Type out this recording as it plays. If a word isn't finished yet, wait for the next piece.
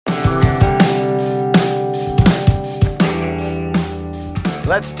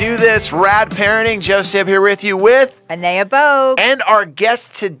Let's do this. Rad Parenting. Joseph here with you with Anea Bogue. And our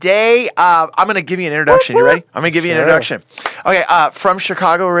guest today, I'm going to give you an introduction. You ready? I'm going to give you an introduction. Okay, from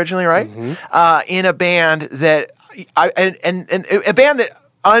Chicago originally, right? In a band that, and a band that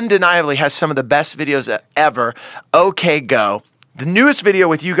undeniably has some of the best videos ever, OK Go. The newest video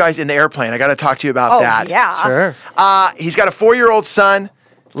with you guys in the airplane. I got to talk to you about that. Yeah. Sure. He's got a 4-year-old son,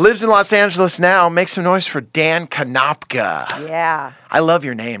 lives in Los Angeles now. Make some noise for Dan Konopka. Yeah. I love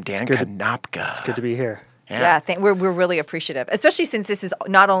your name, Dan Konopka. It's good to be here. Yeah, we're really appreciative, especially since this is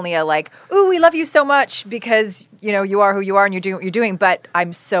not only a like, ooh, we love you so much because, you know, you are who you are and you're doing what you're doing, but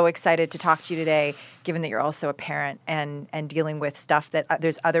I'm so excited to talk to you today, given that you're also a parent and dealing with stuff that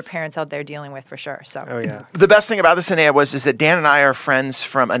there's other parents out there dealing with for sure. So, Oh, yeah. The best thing about this, Anea, is that Dan and I are friends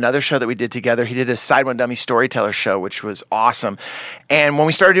from another show that we did together. He did a Side One Dummy Storyteller show, which was awesome. And when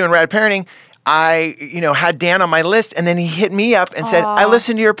we started doing Rad Parenting, I, had Dan on my list, and then he hit me up and said, I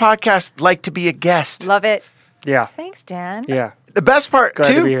listened to your podcast, like to be a guest. love it. Yeah. Thanks, Dan. Yeah. The best part,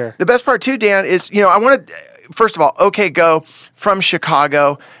 Glad to be here. The best part, too, Dan, is, I want to, first of all, OK Go from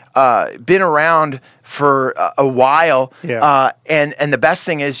Chicago, been around for a while. Yeah. And the best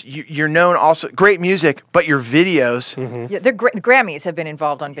thing is you're known also, great music, but your videos. Yeah, the Grammys have been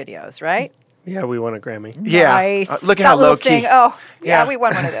involved on videos, right? Yeah, we won a Grammy. Yeah. Nice. Look at That how little low key. thing. Oh, Yeah. yeah, we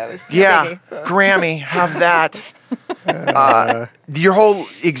won one of those. Yeah, Baby. Grammy, have that. Your whole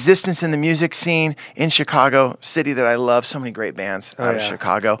existence in the music scene in Chicago, city that I love, so many great bands out of yeah.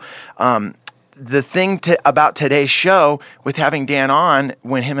 Chicago. The thing about today's show with having Dan on,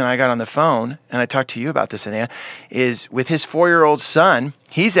 when him and I got on the phone, and I talked to you about this, Anea, is with his 4-year-old son,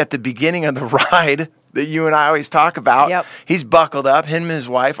 he's at the beginning of the ride that you and I always talk about. Yep. He's buckled up, him and his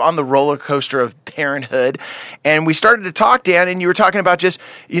wife, on the roller coaster of parenthood. And we started to talk, Dan, and you were talking about just,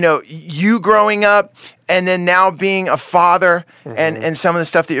 you growing up and then now being a father and some of the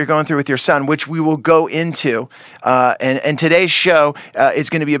stuff that you're going through with your son, which we will go into. And today's show is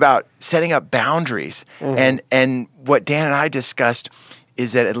going to be about setting up boundaries. And what Dan and I discussed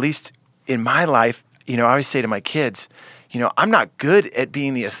is that, at least in my life, I always say to my kids, I'm not good at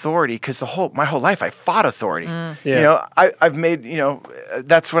being the authority because my whole life I fought authority. Yeah. I've made,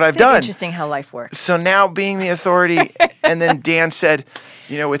 that's what I've It's done. interesting how life works. So now being the authority, and then Dan said,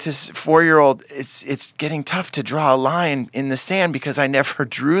 with his 4-year-old, it's getting tough to draw a line in the sand because I never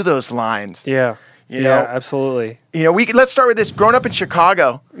drew those lines. Yeah. Yeah, absolutely. Let's start with this. Growing up in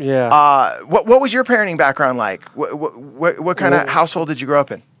Chicago, what was your parenting background like? What kind of household did you grow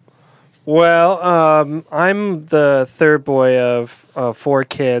up in? Well, I'm the third boy of 4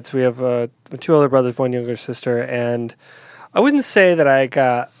 kids. We have 2 older brothers, 1 younger sister, and I wouldn't say that I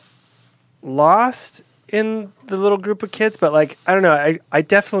got lost in the little group of kids, but I don't know, I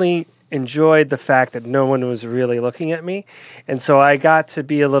definitely enjoyed the fact that no one was really looking at me, and so I got to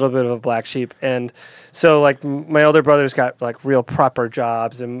be a little bit of a black sheep. And so my older brothers got real proper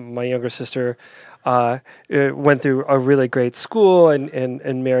jobs, and my younger sister went through a really great school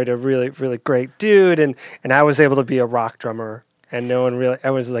and married a really, really great dude. And I was able to be a rock drummer, and no one really, I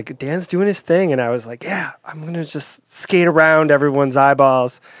was like, Dan's doing his thing. And I was like, yeah, I'm going to just skate around everyone's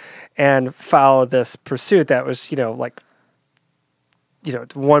eyeballs and follow this pursuit that was,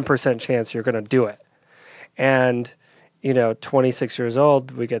 1% chance you're going to do it. And, 26 years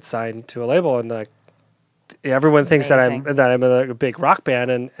old, we get signed to a label, and everyone thinks that I'm a big rock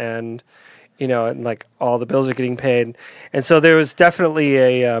band, and all the bills are getting paid. And so there was definitely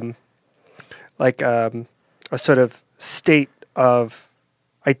a sort of state of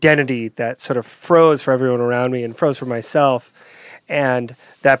identity that sort of froze for everyone around me and froze for myself. And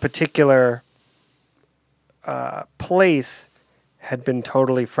that particular place had been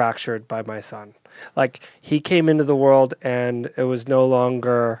totally fractured by my son. He came into the world, and it was no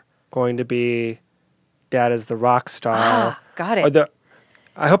longer going to be Dad as the rock star. Got it.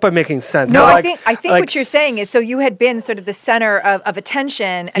 I hope I'm making sense. No, I think what you're saying is, so you had been sort of the center of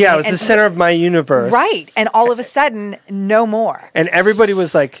attention. It was the center of my universe. Right. And all of a sudden, no more. And everybody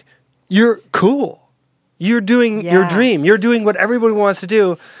was like, you're cool. You're doing your dream. You're doing what everybody wants to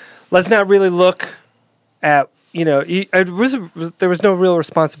do. Let's not really look at, there was no real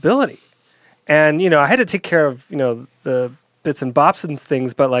responsibility. And, I had to take care of, the bits and bops and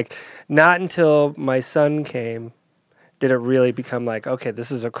things, but not until my son came did it really become okay,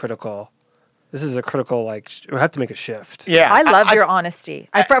 this is a critical, we have to make a shift. Yeah. I love your honesty.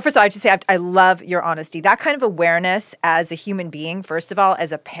 First of all, I just say I love your honesty. That kind of awareness as a human being, first of all,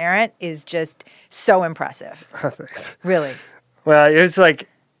 as a parent, is just so impressive. Thanks. Really. Well, it was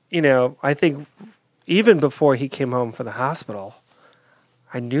I think even before he came home from the hospital,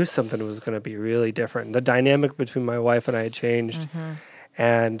 I knew something was going to be really different. The dynamic between my wife and I had changed.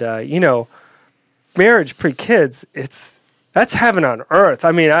 And marriage pre-kids, that's heaven on earth.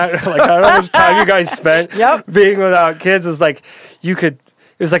 I mean, I don't know how much time you guys spent being without kids. It's like it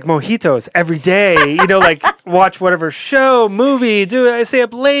was like mojitos every day, like watch whatever show, movie, stay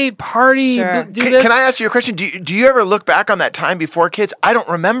up late, party, Sure. do this. Can I ask you a question? Do you ever look back on that time before kids? I don't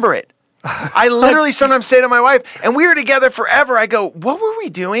remember it. I literally sometimes say to my wife, and we were together forever, I go, what were we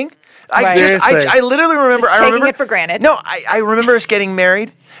doing? Right. Seriously. I literally remember. Just taking it for granted. No, I remember us getting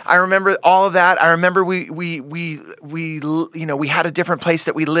married. I remember all of that. I remember we had a different place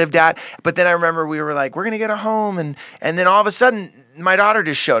that we lived at. But then I remember we were like, we're gonna get a home, and then all of a sudden my daughter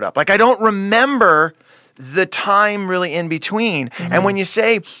just showed up. Like I don't remember the time really in between. Mm-hmm. And when you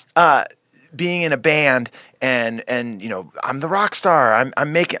say being in a band and I'm the rock star.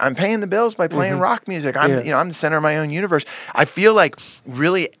 I'm paying the bills by playing rock music. I'm the center of my own universe. I feel like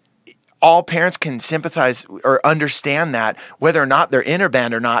really all parents can sympathize or understand that, whether or not they're in a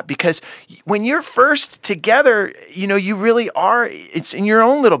band or not, because when you're first together, you really are. It's in your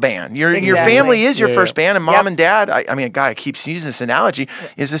own little band. Your family is your first band, and mom and dad. A guy keeps using this analogy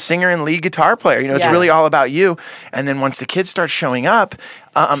is the singer and lead guitar player. It's really all about you. And then once the kids start showing up,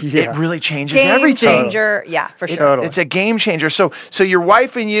 it really changes everything. Game changer, for sure. Totally. It's a game changer. So your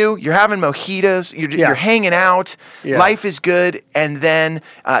wife and you're having mojitos, you're hanging out, life is good, and then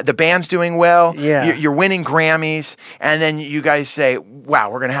the band's doing well, you're winning Grammys, and then you guys say, wow,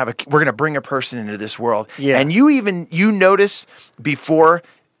 we're gonna bring a person into this world. And you notice before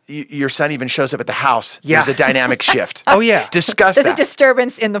your son even shows up at the house, there's a dynamic shift. Oh yeah. Discuss There's that. a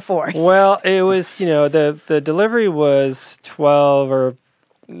disturbance in the force. Well, it was, the delivery was 12 or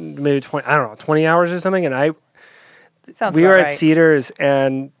maybe 20, I don't know, 20 hours or something. And we were at Cedars,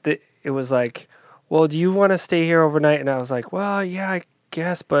 and it was like, well, do you want to stay here overnight? And I was like, well, yeah, I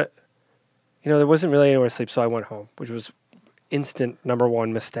guess. But, there wasn't really anywhere to sleep. So I went home, which was instant number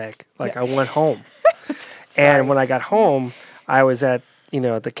one mistake. I went home. And when I got home, I was at,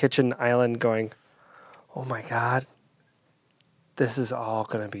 the kitchen island going, oh my God, this is all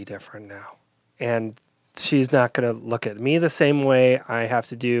going to be different now. And she's not going to look at me the same way. I have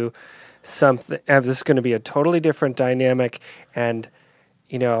to do something. This is going to be a totally different dynamic. And,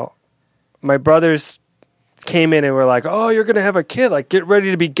 my brothers came in and were like, oh, you're going to have a kid. Like, get ready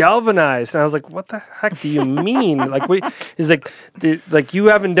to be galvanized. And I was like, what the heck do you mean? He's like, you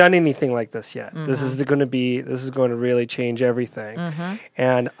haven't done anything like this yet. Mm-hmm. This is going to really change everything. Mm-hmm.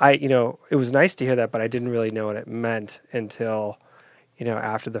 And it was nice to hear that, but I didn't really know what it meant until,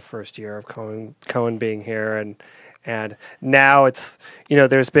 after the first year of Cohen being here. And now it's,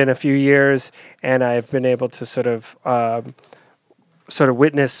 there's been a few years, and I've been able to sort of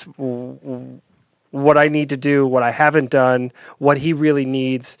witness what I need to do, what I haven't done, what he really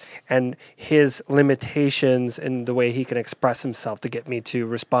needs, and his limitations and the way he can express himself to get me to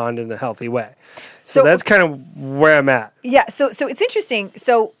respond in a healthy way. So that's kind of where I'm at. Yeah, so it's interesting.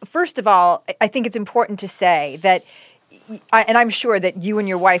 So first of all, I think it's important to say that, and I'm sure that you and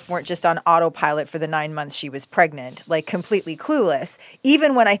your wife weren't just on autopilot for the 9 months she was pregnant, completely clueless.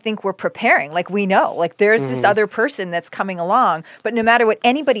 Even when I think we're preparing, we know, there's this other person that's coming along. But no matter what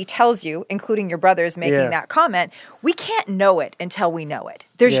anybody tells you, including your brothers making that comment, we can't know it until we know it.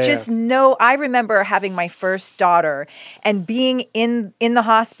 There's just no. I remember having my first daughter and being in the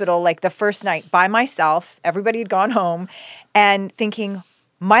hospital the first night by myself. Everybody had gone home, and thinking,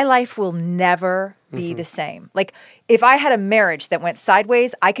 my life will never be the same. If I had a marriage that went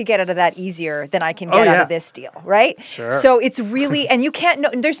sideways, I could get out of that easier than I can get out of this deal, right? Sure. So it's really, and you can't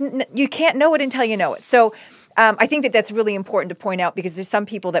know. You can't know it until you know it. So I think that's really important to point out, because there's some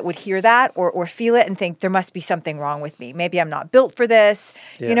people that would hear that or feel it and think there must be something wrong with me. Maybe I'm not built for this.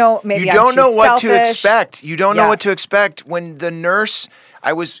 Yeah. Maybe you I'm don't too know what selfish. to expect. You don't know what to expect when the nurse.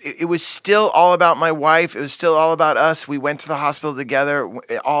 It was still all about my wife. It was still all about us. We went to the hospital together.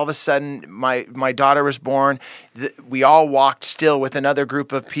 All of a sudden, my daughter was born. We all walked still with another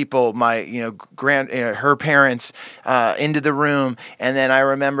group of people, her parents, into the room. And then I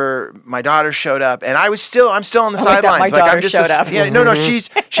remember my daughter showed up, and I'm still on the sidelines. My daughter I'm just showed up. Yeah, no, she's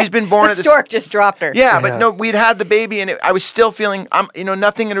been born The at this. stork just dropped her. Yeah, but no, we'd had the baby, and I was still feeling,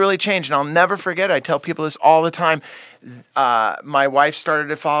 nothing had really changed. And I'll never forget, I tell people this all the time. My wife started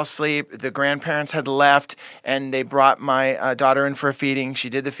to fall asleep. The grandparents had left, and they brought my daughter in for a feeding. She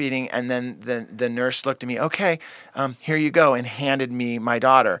did the feeding, and then the nurse looked at me, okay, here you go, and handed me my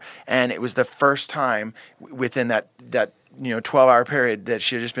daughter. And it was the first time within that 12-hour period that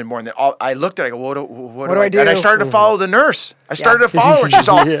she had just been born. I looked at it, I go, what do I do? And I started to follow the nurse. I started to follow her. She's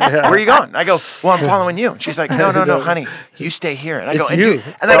all, where are you going? I go, well, I'm following you. And she's like, no, honey, you stay here. And I go, you.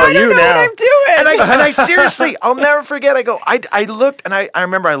 and I I don't know now. what I'm doing. I seriously, I'll never forget. I looked and I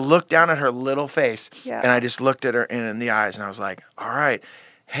remember I looked down at her little face Yeah. and I just looked at her in the eyes and I was like, all right,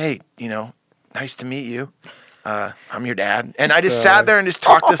 hey, nice to meet you. I'm your dad. And I just sat there and just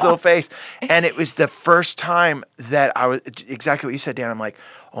talked this little face. And it was the first time that I was exactly what you said, Dan. I'm like,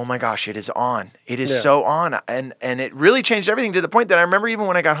 oh my gosh, it is on. It is so on. And it really changed everything to the point that I remember even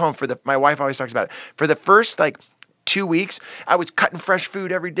when I got home my wife always talks about it. For the first 2 weeks, I was cutting fresh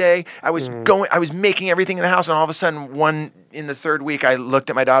food every day. I was making everything in the house. And all of a sudden, in the third week, I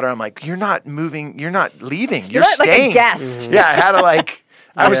looked at my daughter. I'm like, you're not moving. You're not leaving. You're not staying. like a guest. Yeah. I had to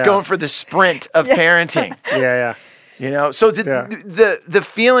I was going for the sprint of parenting. Yeah. So the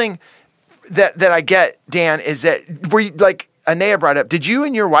feeling that I get, Dan, is that were you, like Anea brought up, did you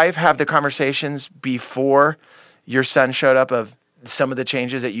and your wife have the conversations before your son showed up of some of the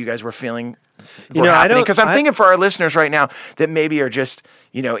changes that you guys were feeling were happening? Because I'm thinking for our listeners right now that maybe are just,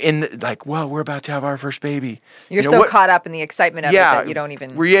 well, we're about to have our first baby. You're so caught up in the excitement of it that you don't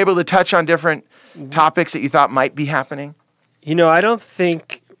even... Were you able to touch on different topics that you thought might be happening? I don't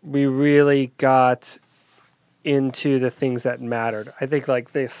think we really got into the things that mattered. I think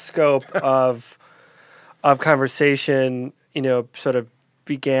the scope of conversation, sort of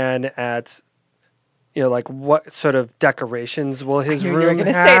began at, what sort of decorations will his room have? You're going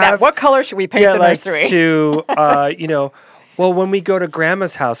to say that. What color should we paint the nursery? Well, when we go to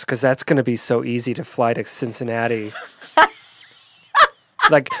Grandma's house, because that's going to be so easy to fly to Cincinnati.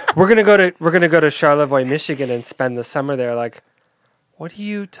 We're gonna go to Charlevoix, Michigan, and spend the summer there. What are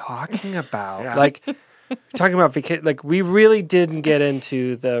you talking about? Yeah. Talking about vacation. We really didn't get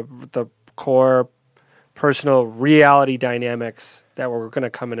into the core personal reality dynamics that were going to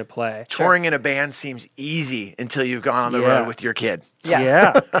come into play. Touring in a band seems easy until you've gone on the road with your kid.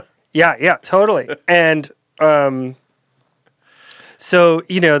 Yes. Yeah, totally. And so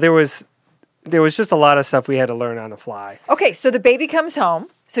there was just a lot of stuff we had to learn on the fly. Okay, so the baby comes home.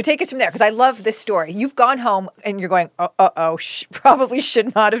 So take us from there, because I love this story. You've gone home and you're going, probably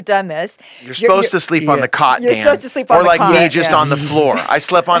should not have done this. You're supposed to sleep on the cot, Dan. You're supposed to sleep on the cot. Or like me, just on the floor. I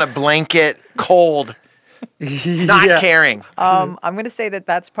slept on a blanket, cold, not caring. I'm going to say that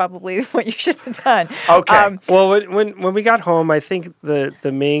that's probably what you should have done. Okay. Well, when we got home, I think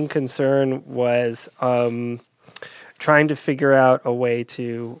the main concern was trying to figure out a way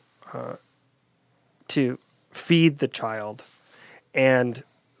to feed the child, and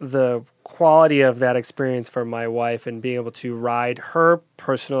the quality of that experience for my wife and being able to ride her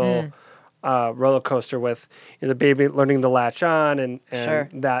personal roller coaster with the baby learning to latch on and Sure.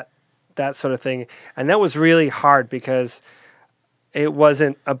 that sort of thing. And that was really hard because it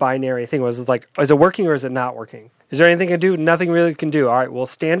wasn't a binary thing. It was is it working or is it not working? Is there anything I can do? Nothing really can do. All right, we'll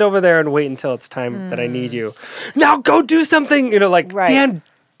stand over there and wait until it's time that I need you. Now go do something, Right. Dan,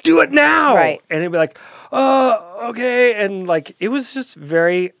 do it now. Right. And it'd be okay. And it was just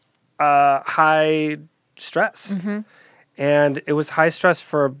very high stress. Mm-hmm. And it was high stress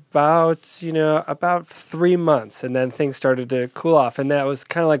for about 3 months. And then things started to cool off. And that was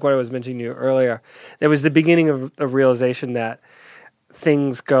kind of like what I was mentioning to you earlier. It was the beginning of a realization that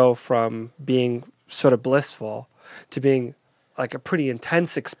things go from being sort of blissful to being a pretty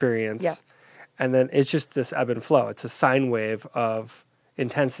intense experience. Yeah. And then it's just this ebb and flow. It's a sine wave of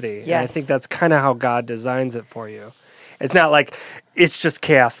intensity. Yes. And I think that's kind of how God designs it for you. It's not it's just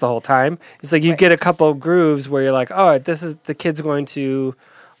chaos the whole time. It's you get a couple of grooves where you're the kid's going to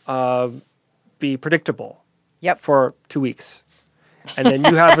be predictable. Yep. For 2 weeks. And then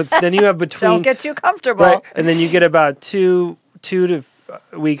you have between Don't get too comfortable. Right, and then you get about two to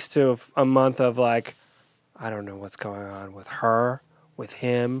weeks to a month of I don't know what's going on with her, with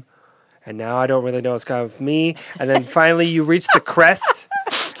him, and now I don't really know what's going on with me. And then finally you reach the crest,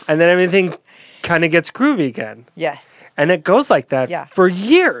 and then everything kind of gets groovy again. Yes. And it goes like that for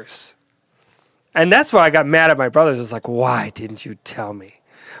years. And that's why I got mad at my brothers. It's why didn't you tell me?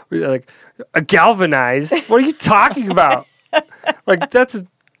 Galvanized? What are you talking about?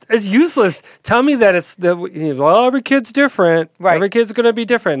 It's useless. Tell me that every kid's different. Right. Every kid's going to be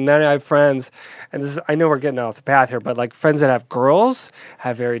different. And then I have friends, and I know we're getting off the path here, but friends that have girls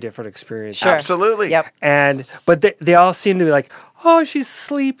have very different experiences. Sure. Absolutely. Yep. But they all seem to be oh, she's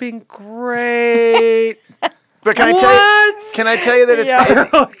sleeping great. But can I tell you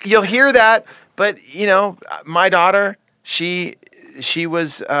that you'll hear that, but my daughter, she she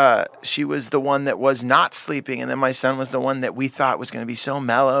was the one that was not sleeping, and then my son was the one that we thought was going to be so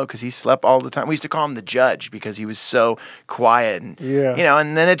mellow because he slept all the time. We used to call him the judge because he was so quiet, and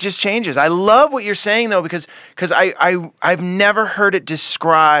and then it just changes. I love what you're saying though, because I've never heard it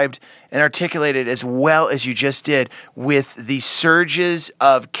described and articulated as well as you just did, with the surges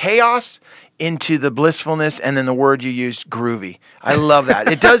of chaos into the blissfulness, and then the word you used, groovy. I love that.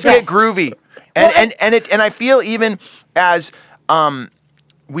 It does get groovy. And I feel even as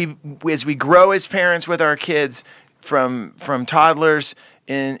we grow as parents with our kids, from toddlers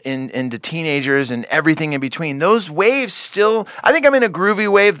into teenagers and everything in between, those waves still. I think I'm in a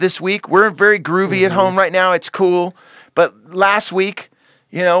groovy wave this week. We're very groovy at home right now. It's cool, but last week,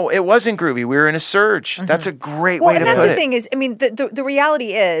 it wasn't groovy. We were in a surge. That's a great way to put it. Well, and that's the thing is, I mean, the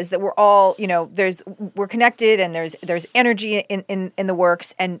reality is that we're all, we're connected, and there's energy in the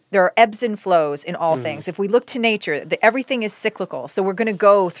works, and there are ebbs and flows in all things. If we look to nature, everything is cyclical. So we're going to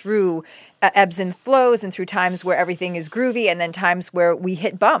go through ebbs and flows, and through times where everything is groovy, and then times where we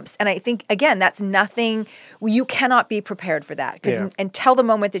hit bumps. And I think, again, that's nothing. You cannot be prepared for that, because until the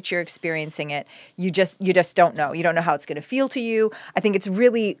moment that you're experiencing it, you just don't know. You don't know how it's going to feel to you. I think it's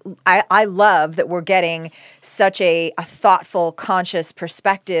really, I love that we're getting such a thoughtful, conscious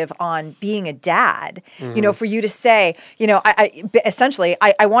perspective on being a dad. For you to say,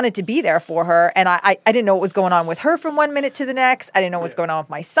 I wanted to be there for her, and I didn't know what was going on with her from one minute to the next. I didn't know what was going on with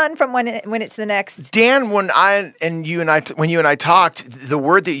my son from one minute to the next. Dan, when you and I talked, the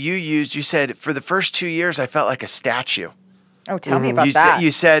word that you used, you said, for the first 2 years, I felt like a statue. Oh, tell me about that.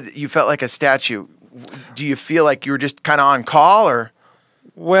 You said you felt like a statue. Do you feel like you were just kind of on call, or?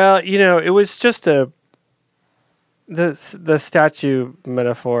 Well, it was just the statue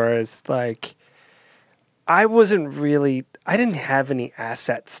metaphor is like, I didn't have any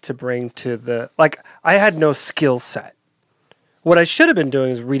assets to bring to I had no skill set. What I should have been doing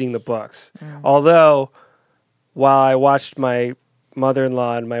is reading the books. Although, while I watched my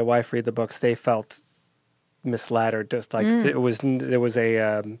mother-in-law and my wife read the books, they felt misled, or just like there was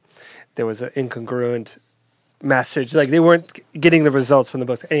an incongruent message. Like they weren't getting the results from the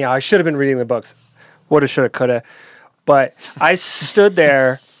books. Anyhow, I should have been reading the books. Woulda, shoulda, coulda. But I stood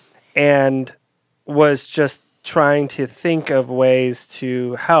there and was just trying to think of ways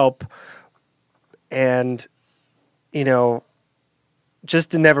to help, and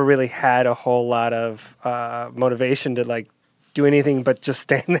just never really had a whole lot of motivation to do anything but just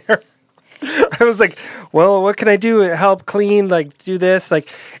stand there. I was like, well, what can I do? Help clean, do this,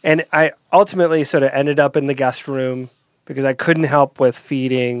 and I ultimately sort of ended up in the guest room because I couldn't help with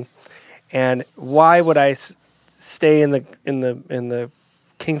feeding. And why would I stay in the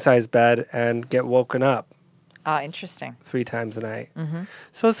king size bed and get woken up? Interesting. 3 times a night.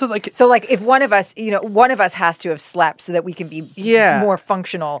 So if one of us has to have slept so that we can be more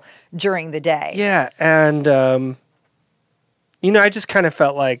functional during the day. Yeah, and I just kind of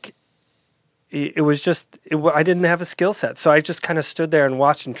felt like it was just I didn't have a skill set, so I just kind of stood there and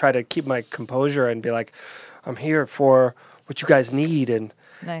watched and tried to keep my composure and be like, I'm here for what you guys need, and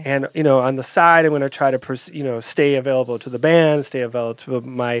nice. And on the side, I'm going to try to stay available to the band, stay available to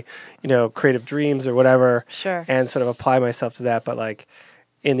my creative dreams or whatever, sure, and sort of apply myself to that. But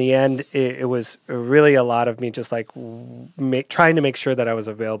in the end, it was really a lot of me just trying to make sure that I was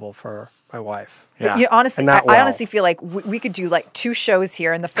available for my wife. Yeah. Honestly, I honestly feel like we could do 2 shows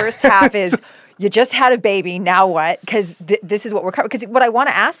here, and the first half is you just had a baby, now what? Because this is what we're covering. Because what I want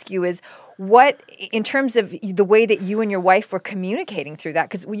to ask you is, what, in terms of the way that you and your wife were communicating through that,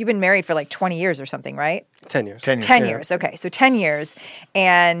 because you've been married for 20 years or something, right? 10 years. 10 years. Okay, so 10 years,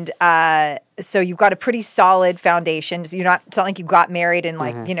 and so you've got a pretty solid foundation. So it's not like you got married and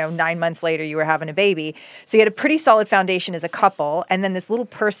 9 months later you were having a baby. So you had a pretty solid foundation as a couple, and then this little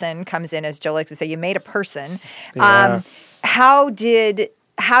person comes in, as Joe likes to say, you made a person. Yeah.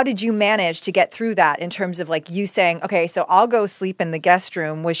 How did you manage to get through that in terms of you saying, okay, so I'll go sleep in the guest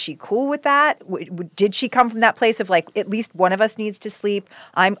room? Was she cool with that? Did she come from that place of at least one of us needs to sleep?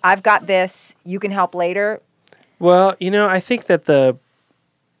 I've got this. You can help later. Well, I think that the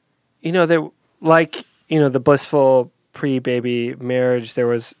blissful pre-baby marriage, there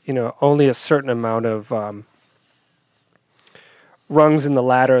was, only a certain amount of rungs in the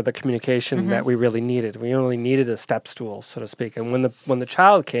ladder of the communication that we really needed. We only needed a step stool, so to speak. And when the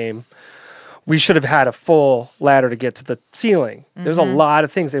child came, we should have had a full ladder to get to the ceiling. There's a lot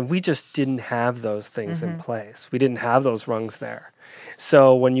of things, and we just didn't have those things in place. We didn't have those rungs there.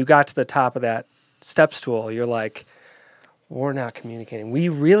 So when you got to the top of that step stool, you're like, we're not communicating. We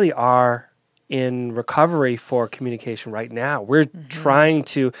really are in recovery for communication right now. We're trying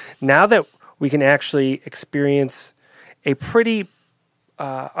to, now that we can actually experience a pretty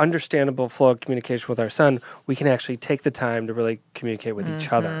understandable flow of communication with our son, we can actually take the time to really communicate with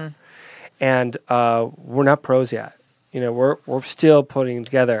each other. And we're not pros yet. We're still putting them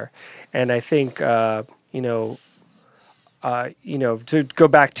together. And I think, to go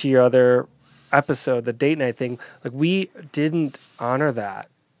back to your other episode, the date night thing, like we didn't honor that.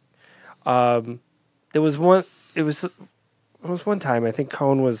 It was one time, I think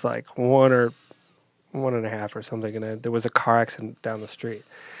Cohen was like 1 or 1.5 or something, and there was a car accident down the street.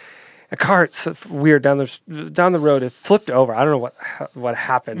 A car, it's weird, down the road, it flipped over. I don't know what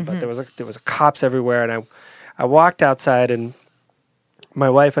happened, but there was cops everywhere, and I walked outside, and my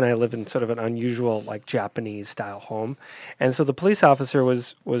wife and I live in sort of an unusual, like Japanese style home, and so the police officer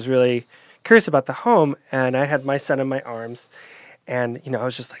was really curious about the home, and I had my son in my arms, and I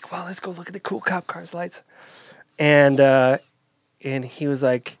was just like, well, let's go look at the cool cop cars lights, and he was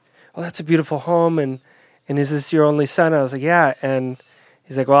like, oh, that's a beautiful home, and is this your only son? I was like, yeah, and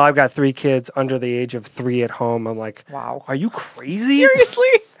he's like, well, I've got 3 kids under the age of 3 at home. I'm like, wow, are you crazy? Seriously?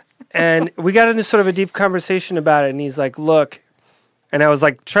 And we got into sort of a deep conversation about it, and he's like, look, and I was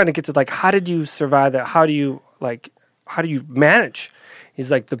like trying to get to like, how did you survive that? How do you manage? He's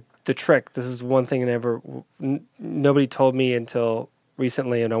like, the trick, this is one thing nobody told me until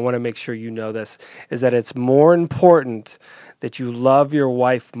recently, and I want to make sure you know this, is that it's more important that you love your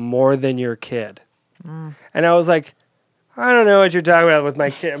wife more than your kid. And I was like, I don't know what you're talking about with my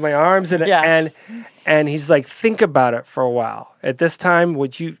kid, my arms, and he's like, think about it for a while. At this time,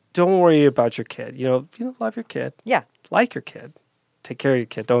 don't worry about your kid. Love your kid. Yeah. Like your kid. Take care of your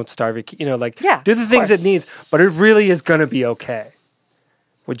kid. Don't starve your kid. Do the things course. it needs, but it really is going to be okay.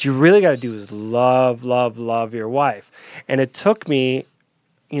 What you really got to do is love, love, love your wife. And it took me,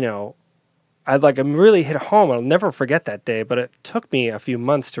 I'm really hit home. I'll never forget that day, but it took me a few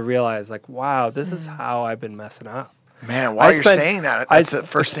months to realize, like, wow, this is how I've been messing up. Man, while you're saying that, that's the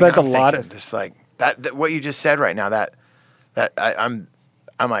first thing I'm thinking. Just like that, what you just said right now, that I'm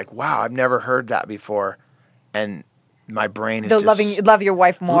like, wow, I've never heard that before, and my brain is love your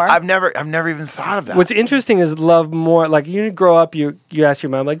wife more. I've never even thought of that. What's interesting is love more. Like you grow up, you ask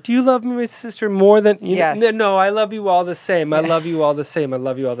your mom, like, do you love me, my sister, more than you? Yes. No, I love you all the same. I love you all the same. I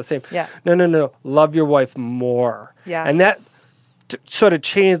love you all the same. Yeah. No. Love your wife more. Yeah. And that sort of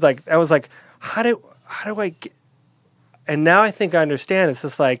changed. Like I was like, how do I get? And now I think I understand. It's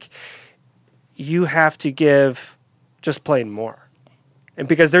just like you have to give just plain more, and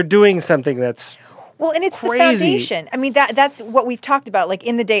because they're doing something that's. Well, and it's crazy. The foundation. I mean, that's what we've talked about. Like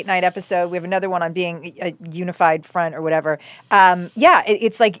in the date night episode, we have another one on being a unified front or whatever.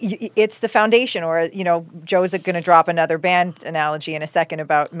 It's like it's the foundation. Or Joe's going to drop another band analogy in a second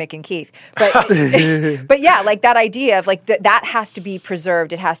about Mick and Keith. But but yeah, like that idea of like that has to be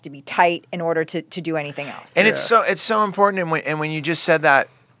preserved. It has to be tight in order to do anything else. And it's so important. And when you just said that,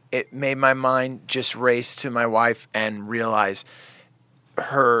 it made my mind just race to my wife and realize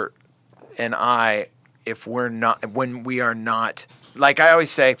her and I, when we are not, like I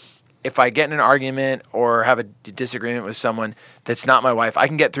always say, if I get in an argument or have a disagreement with someone that's not my wife, I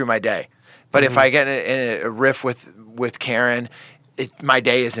can get through my day. But if I get in a riff with Karen, my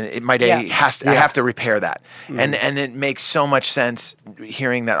day isn't. My day has to. I have to repair that, and it makes so much sense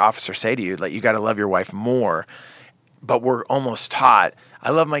hearing that officer say to you, like, you got to love your wife more. But we're almost taught, I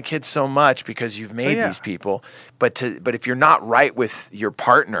love my kids so much because you've made these people. But if you're not right with your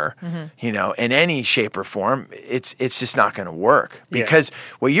partner, in any shape or form, it's just not going to work. Because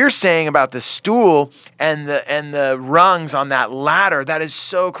what you're saying about the stool and the rungs on that ladder, that is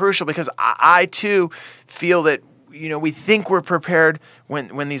so crucial. Because I too feel that we think we're prepared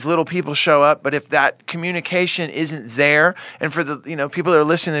when these little people show up, but if that communication isn't there, and for the people that are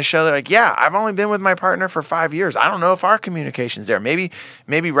listening to the show, they're like, yeah, I've only been with my partner for 5 years. I don't know if our communication's there. Maybe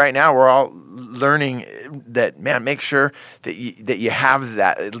right now we're all learning that, man, make sure that you have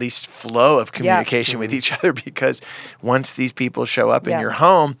that at least flow of communication with each other, because once these people show up in your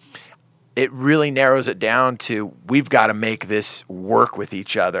home, it really narrows it down to, we've got to make this work with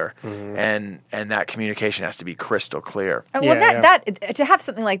each other, and that communication has to be crystal clear. That to have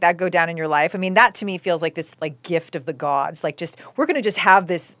something like that go down in your life, I mean, that to me feels like this like gift of the gods. Like, we're going to just have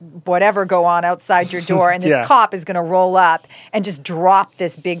this whatever go on outside your door, and this cop is going to roll up and just drop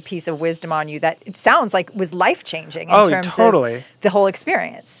this big piece of wisdom on you that it sounds like was life changing in terms of the whole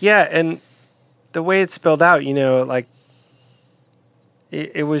experience. Yeah, and the way it's spelled out, like.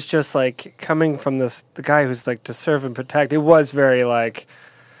 It was just like coming from the guy who's like to serve and protect. It was very like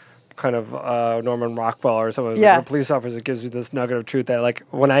kind of Norman Rockwell or someone. Like a police officer gives you this nugget of truth that, like,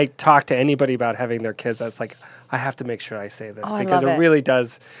 when I talk to anybody about having their kids, that's like, I have to make sure I say this because it really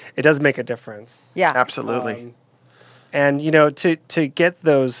does. It does make a difference. Yeah, absolutely. And to get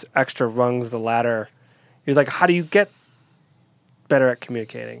those extra rungs, the ladder, you're like, how do you get better at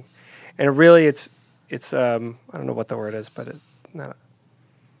communicating? And really, it's I don't know what the word is, but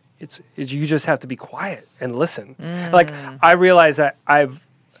it's you just have to be quiet and listen. Like I realize that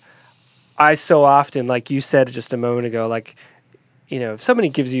I so often, like you said just a moment ago, like if somebody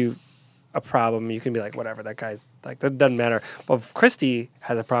gives you a problem, you can be like, whatever, that guy's like, that doesn't matter. But if Christy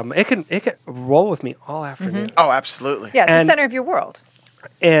has a problem, it can roll with me all afternoon. Oh, absolutely. Yeah, it's the center of your world.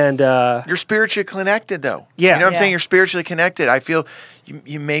 And you're spiritually connected, though. Yeah. You know what I'm Yeah. saying? You're spiritually connected. I feel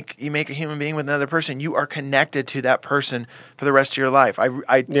you make a human being with another person. You are connected to that person for the rest of your life.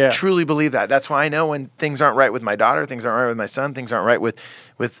 I truly believe that. That's why I know when things aren't right with my daughter, things aren't right with my son, things aren't right with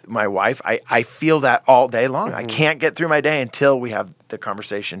my wife. I feel that all day long. I can't get through my day until we have the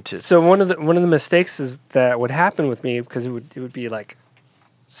conversation to. So one of the mistakes is that would happen with me, because it would be like,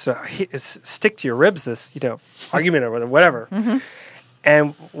 stick to your ribs, this argument or whatever.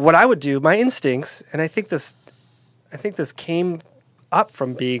 And what I would do, my instincts, and I think this came up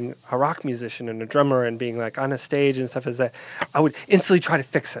from being a rock musician and a drummer and being like on a stage and stuff, is that I would instantly try to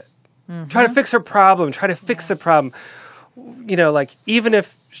fix it. Try to fix her problem, try to fix the problem. Like even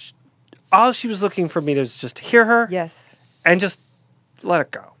if all she was looking for me to just hear her Yes. and just let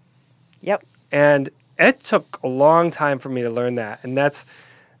it go. Yep. And it took a long time for me to learn that. And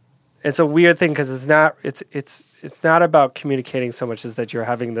it's a weird thing, because it's not about communicating so much as that you're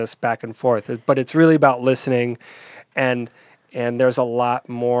having this back and forth, but it's really about listening, and there's a lot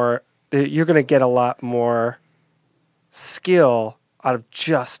more. You're going to get a lot more skill out of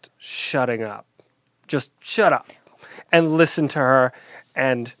just shutting up. Just shut up and listen to her,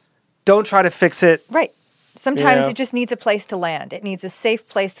 and don't try to fix it. Right. Sometimes it just needs a place to land. It needs a safe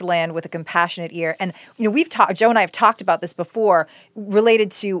place to land with a compassionate ear. And, we've talked, Joe and I have talked about this before,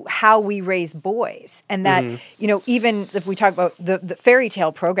 related to how we raise boys. And that, even if we talk about the fairy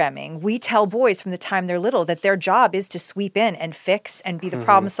tale programming, we tell boys from the time they're little that their job is to sweep in and fix and be the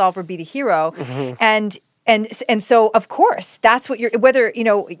problem solver, be the hero. And so, of course, that's what whether,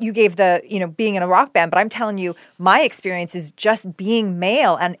 you gave the, being in a rock band, but I'm telling you, my experience is just being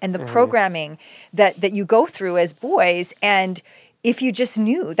male and the programming that you go through as boys. And if you just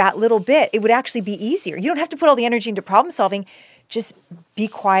knew that little bit, it would actually be easier. You don't have to put all the energy into problem solving. Just be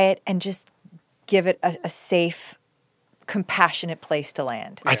quiet and just give it a safe, compassionate place to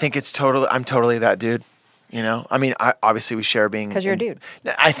land. I think I'm totally that dude. I mean, obviously we share being, Because you're a dude.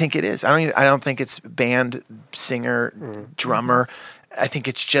 I think it is. I don't think it's band, singer, drummer. I think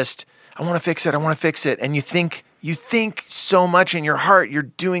it's just, I want to fix it. I want to fix it. And you think so much in your heart you're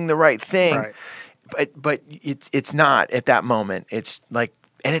doing the right thing, Right. but it's not at that moment. It's like,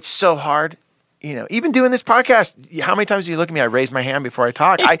 and it's so hard. Even doing this podcast, how many times do you look at me? I raise my hand before I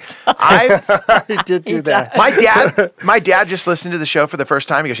talk. I did do that. My dad just listened to the show for the first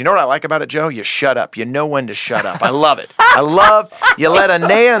time. He goes, "You know what I like about it, Joe? You shut up. You know when to shut up. I love it. I love you let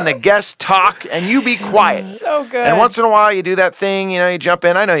Anea and the guests talk and you be quiet. So good. And once in a while you do that thing, you jump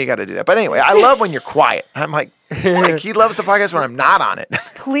in. I know you got to do that. But anyway, I love when you're quiet. I'm like he loves the podcast when I'm not on it.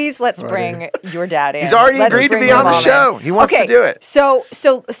 Please, let's bring your dad in. He's already Let's agreed to bring be him on the in. show. He wants to do it. So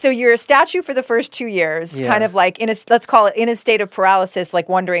you're a statue for the first 2 years, Yeah. kind of like let's call it in a state of paralysis, like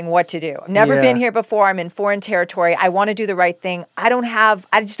wondering what to do. I've never Yeah. been here before. I'm in foreign territory. I want to do the right thing. I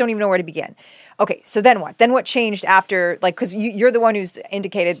just don't even know where to begin. Okay, so then what? Then what changed after, like, because you're the one who's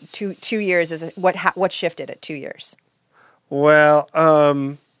indicated 2 years as what shifted at 2 years? Well,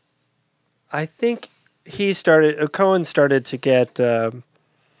 I think Cohen started to get a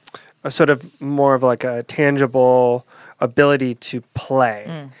sort of more of like a tangible ability to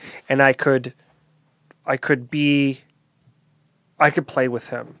play, and I could play with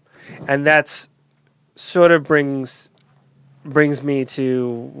him, and that's sort of brings me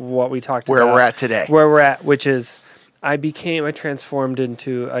to what we talked about. Where we're at today. Where we're at, which is I transformed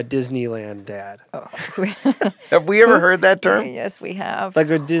into a Disneyland dad. Have we ever heard that term? Yes, we have.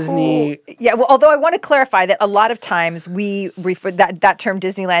 Like a Disney. Yeah, well, although I want to clarify that a lot of times we refer that term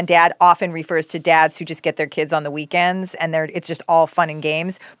Disneyland dad often refers to dads who just get their kids on the weekends and it's just all fun and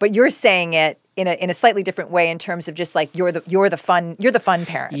games. But you're saying it in a slightly different way in terms of just like you're the fun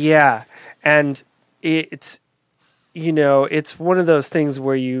parent. Yeah, and it's it's one of those things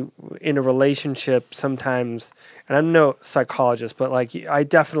where you in a relationship sometimes, and I'm no psychologist, but like I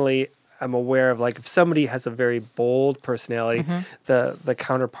definitely am aware of like if somebody has a very bold personality, the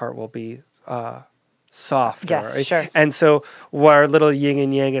counterpart will be soft. Yes, sure. And so what our little yin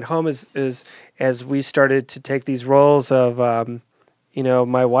and yang at home is as we started to take these roles of,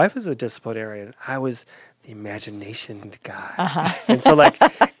 my wife is a disciplinarian. I was the imagination guy. And so like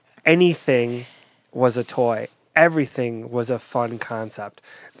anything was a toy. everything was a fun concept.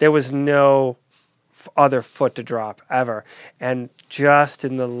 There was no other foot to drop ever. And just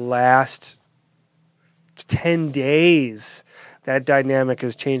in the last 10 days, that dynamic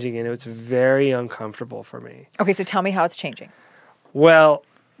is changing, and it's very uncomfortable for me. Okay, so tell me how it's changing. Well,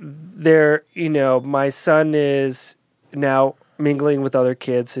 my son is now mingling with other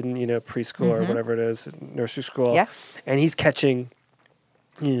kids in, preschool or whatever it is, nursery school. Yeah. And he's catching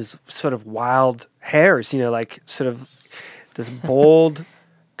these sort of wild hairs, like sort of this bold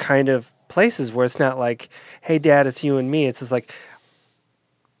kind of places where it's not like, hey, Dad, it's you and me. It's just like,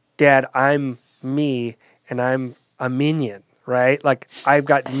 Dad, I'm me and I'm a minion, right? Like, I've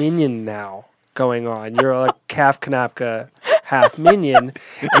got minion now going on. You're like half Kanapka, half minion,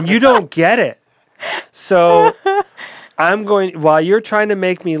 and you don't get it. So while you're trying to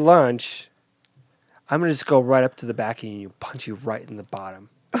make me lunch, I'm going to just go right up to the back of you and punch you right in the bottom.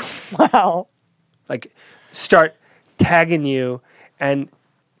 Wow. Like, start tagging you and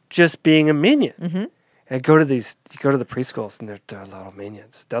just being a minion. Mm-hmm. And you go to the preschools and they're little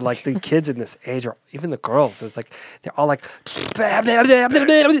minions. They're like the kids in this age, or even the girls. It's like, they're all like,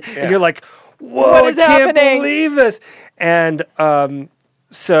 and you're like, whoa, what is I can't happening? believe this. And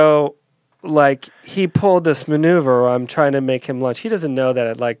so, like, he pulled this maneuver where I'm trying to make him lunch. He doesn't know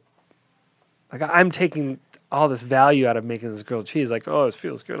that like I'm taking all this value out of making this grilled cheese. Like, oh, it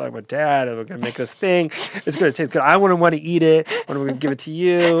feels good. Like my dad, and we're going to make this thing. It's going to taste good. I want to eat it. When we're going to give it to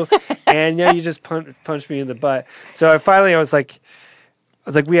you. And now you just punched me in the butt. So I was like,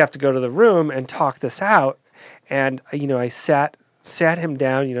 we have to go to the room and talk this out. And, I sat him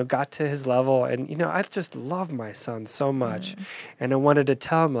down, got to his level. And, I just love my son so much. And I wanted to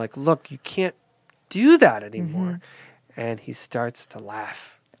tell him, like, look, you can't do that anymore. And he starts to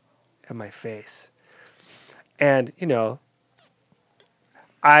laugh at my face. And,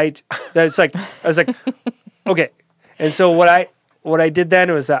 I was like, okay. And so what I did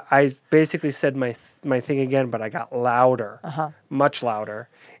then was that I basically said my thing again, but I got louder, much louder.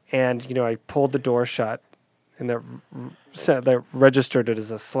 And, I pulled the door shut, and that registered it as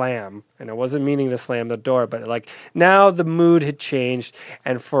a slam. And I wasn't meaning to slam the door, but like now the mood had changed.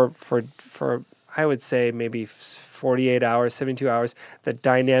 And for I would say maybe 48 hours, 72 hours, the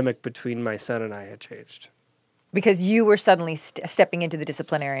dynamic between my son and I had changed. Because you were suddenly stepping into the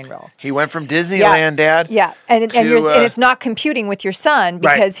disciplinarian role. He went from Disneyland, Dad. Yeah, and it's not computing with your son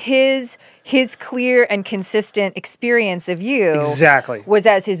because his clear and consistent experience of you was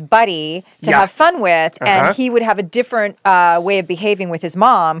as his buddy to have fun with, and he would have a different way of behaving with his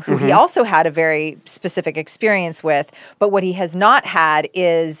mom, who he also had a very specific experience with. But what he has not had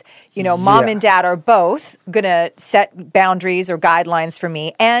is, mom and dad are both going to set boundaries or guidelines for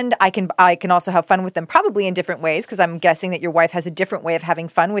me, and I can also have fun with them, probably in different ways, because I'm guessing that your wife has a different way of having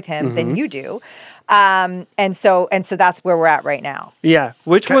fun with him than you do. And so that's where we're at right now. Yeah.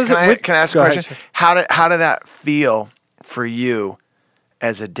 Can I ask a question? How did that feel for you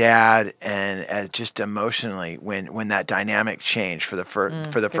as a dad and as just emotionally when that dynamic changed for the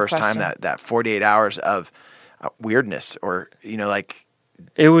first time, that 48 hours of weirdness, or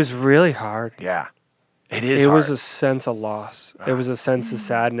it was really hard. Yeah. It was a sense of loss. It was a sense of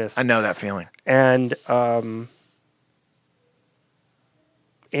sadness. I know that feeling. And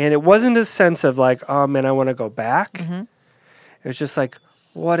it wasn't a sense of like, oh man, I want to go back. It was just like,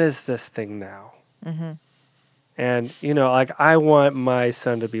 what is this thing now? And, like, I want my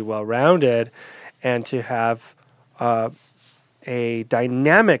son to be well-rounded and to have a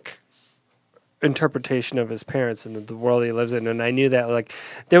dynamic interpretation of his parents and the world he lives in. And I knew that, like,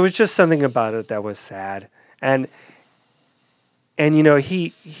 there was just something about it that was sad. And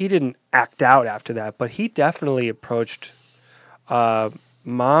he didn't act out after that, but he definitely approached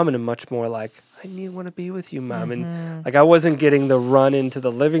Mom in a much more like, I want to be with you, Mom. And like, I wasn't getting the run into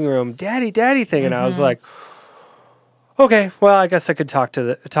the living room, daddy thing. And I was like, okay, well, I guess I could talk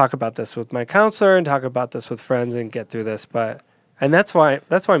about this with my counselor and talk about this with friends and get through this. And that's why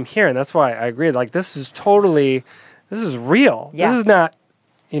I'm here. And that's why I agree. Like, this is real. Yeah. This is not,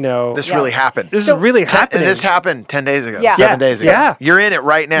 This really happened. This is really happening. This happened 10 days ago, Yeah. 7 days ago. Yeah. You're in it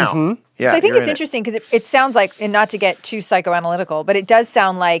right now. Yeah, so I think it's interesting because it sounds like, and not to get too psychoanalytical, but it does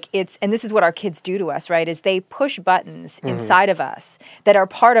sound like and this is what our kids do to us, right, is they push buttons inside of us that are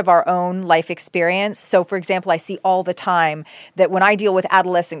part of our own life experience. So, for example, I see all the time that when I deal with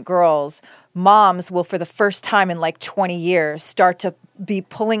adolescent girls, moms will, for the first time in like 20 years, start to be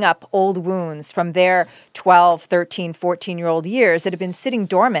pulling up old wounds from their 12, 13, 14-year-old years that have been sitting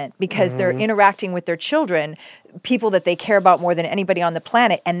dormant because they're interacting with their children people that they care about more than anybody on the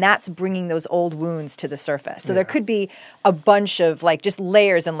planet, and that's bringing those old wounds to the surface. So there could be a bunch of like just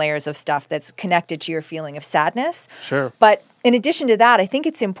layers and layers of stuff that's connected to your feeling of sadness. Sure. But in addition to that, I think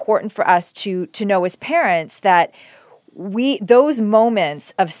it's important for us to know as parents that those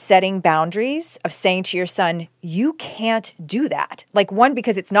moments of setting boundaries, of saying to your son, you can't do that. Like, one,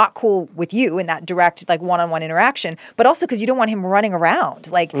 because it's not cool with you in that direct, like, one-on-one interaction, but also because you don't want him running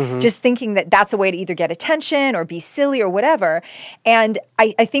around, like, just thinking that that's a way to either get attention or be silly or whatever. And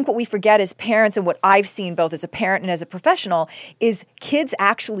I think what we forget as parents, and what I've seen both as a parent and as a professional, is kids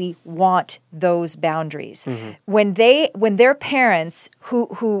actually want those boundaries. When their parents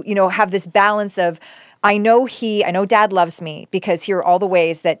who have this balance of, I know dad loves me because here are all the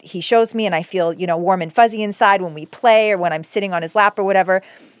ways that he shows me and I feel, warm and fuzzy inside when we play or when I'm sitting on his lap or whatever.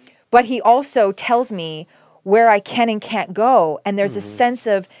 But he also tells me where I can and can't go. And there's a sense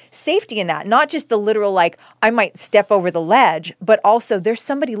of safety in that. Not just the literal, like, I might step over the ledge, but also there's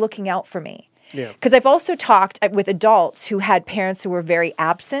somebody looking out for me. Yeah. Because I've also talked with adults who had parents who were very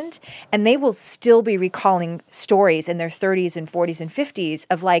absent, and they will still be recalling stories in their 30s and 40s and 50s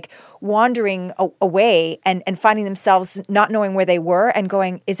of like wandering away and finding themselves not knowing where they were and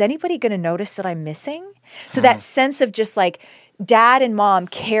going, is anybody going to notice that I'm missing? So that sense of just like dad and mom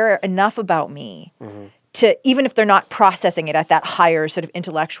care enough about me to, even if they're not processing it at that higher sort of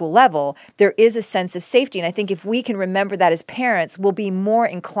intellectual level, there is a sense of safety. And I think if we can remember that as parents, we'll be more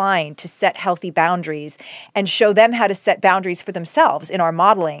inclined to set healthy boundaries and show them how to set boundaries for themselves in our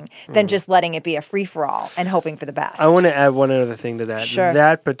modeling than just letting it be a free-for-all and hoping for the best. I want to add one other thing to that. Sure.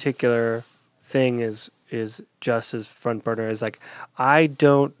 That particular thing is just as front burner. Is like, I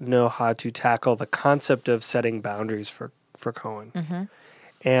don't know how to tackle the concept of setting boundaries for Cohen.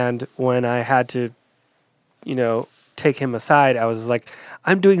 And when I had to take him aside, I was like,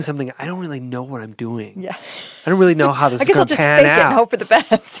 I'm doing something. I don't really know what I'm doing. Yeah. I don't really know how this I is guess I'll going to just pan fake out. it and hope for the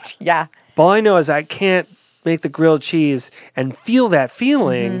best. Yeah. But all I know is I can't make the grilled cheese and feel that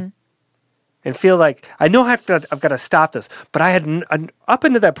feeling and feel like, I know I've got to stop this. But I had, up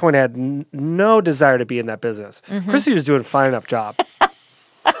until that point, I had no desire to be in that business. Chrissy was doing a fine enough job.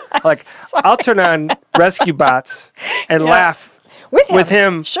 Like, I'll turn on Rescue Bots and laugh with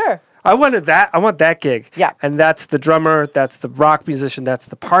him. Sure. I wanted that. I want that gig. Yeah. And that's the drummer. That's the rock musician. That's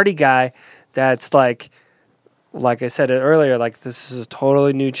the party guy. That's like I said earlier, like, this is a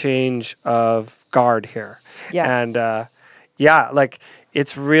totally new change of guard here. Yeah. And like,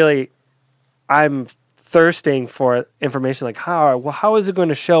 it's really, I'm thirsting for information. Like, how is it going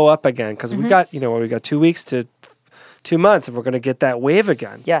to show up again? Because we got 2 weeks to 2 months, and we're going to get that wave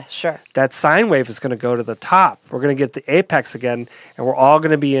again. Yeah, sure. That sine wave is going to go to the top. We're going to get the apex again, and we're all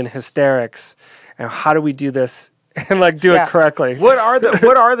going to be in hysterics. And how do we do this and like do it correctly? What are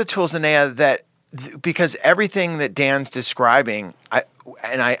the tools, Anea, that, because everything that Dan's describing, I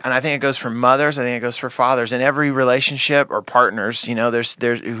think it goes for mothers, I think it goes for fathers, in every relationship or partners. There's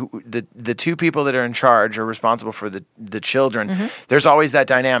the two people that are in charge or responsible for the children. There's always that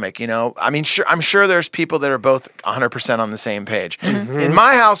dynamic. I'm sure there's people that are both 100% on the same page. In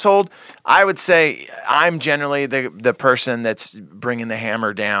my household, I would say I'm generally the person that's bringing the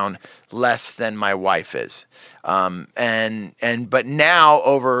hammer down less than my wife is. But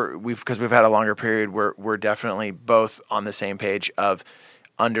now because we've had a longer period, we're definitely both on the same page of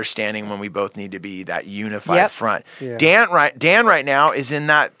understanding when we both need to be that unified front. Yeah. Dan right now is in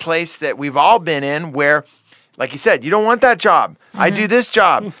that place that we've all been in where, like you said, you don't want that job. I do this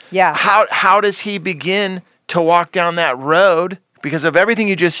job. Yeah. How does he begin to walk down that road? Because of everything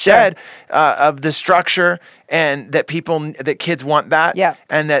you just said, of the structure, and that kids want that,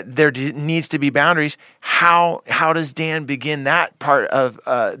 and that there needs to be boundaries. How does Dan begin that part of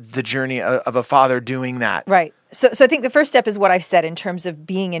the journey of a father doing that? Right. So I think the first step is what I've said in terms of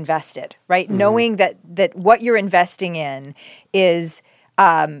being invested, right? Knowing that what you're investing in is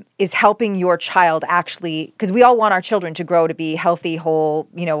helping your child actually, because we all want our children to grow to be healthy, whole,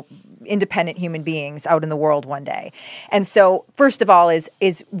 independent human beings out in the world one day. And so first of all is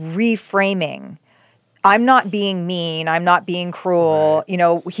reframing. I'm not being mean. I'm not being cruel.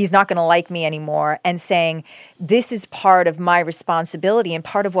 Right. He's not going to like me anymore. And saying, this is part of my responsibility and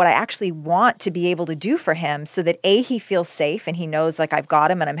part of what I actually want to be able to do for him, so that he feels safe and he knows like I've got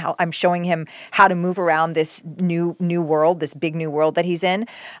him, and I'm showing him how to move around this new world, this big new world that he's in.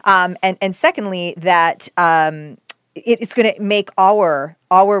 And secondly, that it's going to make our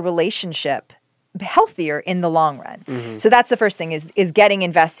relationship healthier in the long run. So that's the first thing is getting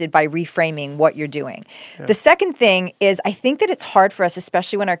invested by reframing what you're doing. The second thing is I think that it's hard for us,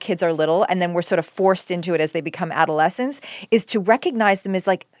 especially when our kids are little and then we're sort of forced into it as they become adolescents, is to recognize them as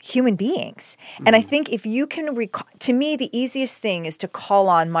like human beings. And I think if you can to me, the easiest thing is to call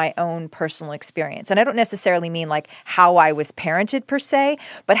on my own personal experience. And I don't necessarily mean like how I was parented per se,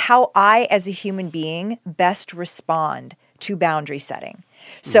 but how I as a human being best respond to boundary setting.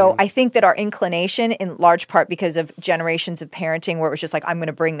 So I think that our inclination, in large part because of generations of parenting where it was just like, I'm going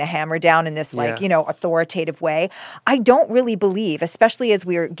to bring the hammer down in this like, authoritative way. I don't really believe, especially as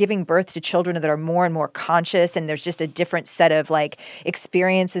we are giving birth to children that are more and more conscious and there's just a different set of like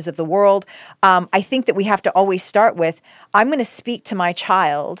experiences of the world. I think that we have to always start with, I'm going to speak to my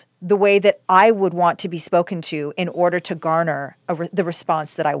child the way that I would want to be spoken to in order to garner the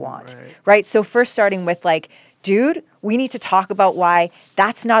response that I want. Right? So first starting with like, dude, we need to talk about why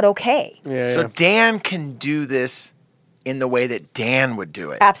that's not okay. So Dan can do this in the way that Dan would do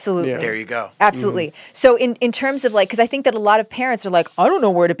it. Absolutely. There you go. Absolutely. So in terms of like, because I think that a lot of parents are like, I don't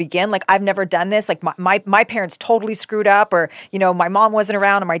know where to begin. Like, I've never done this. Like my parents totally screwed up, or, my mom wasn't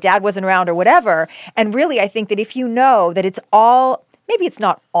around or my dad wasn't around or whatever. And really, I think that if you know that it's all, maybe it's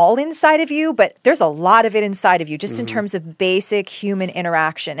not all inside of you, but there's a lot of it inside of you, just in terms of basic human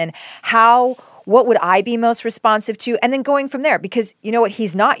interaction and what would I be most responsive to? And then going from there, because you know what?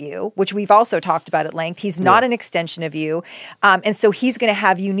 He's not you, which we've also talked about at length. He's not an extension of you. And so he's going to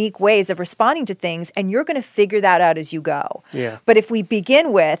have unique ways of responding to things, and you're going to figure that out as you go. Yeah. But if we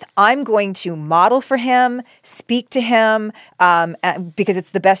begin with, I'm going to model for him, speak to him, because it's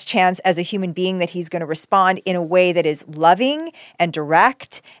the best chance as a human being that he's going to respond in a way that is loving and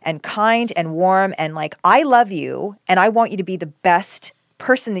direct and kind and warm and like, I love you, and I want you to be the best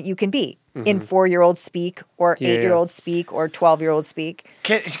person that you can be. In 4-year-old speak or 8-year-old speak or 12-year-old speak.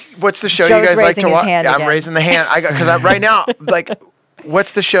 What's the show Joe's you guys like to watch? I'm I'm raising the hand. Because right now, like,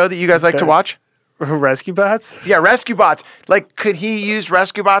 what's the show that you guys like to watch? Rescue Bots? Yeah, Rescue Bots. Like, could he use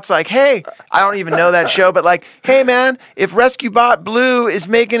Rescue Bots? Like, hey, I don't even know that show, but like, hey, man, if Rescue Bot Blue is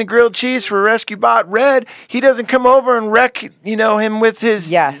making a grilled cheese for Rescue Bot Red, he doesn't come over and wreck, him with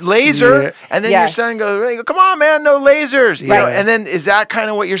his laser. Yeah. And then your son goes, come on, man, no lasers. You know? And then is that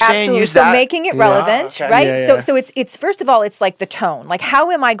kind of what you're saying? Absolutely. Use so that? making it relevant, right? Yeah. So it's first of all, it's like the tone. Like, how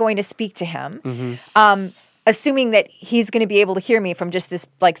am I going to speak to him? Assuming that he's going to be able to hear me from just this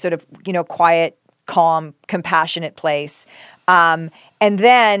like sort of, quiet, calm, compassionate place. And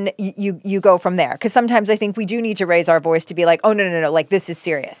then you go from there. Because sometimes I think we do need to raise our voice to be like, oh, no, like this is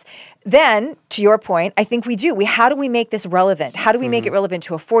serious. Then, to your point, I think we do. How do we make this relevant? How do we make it relevant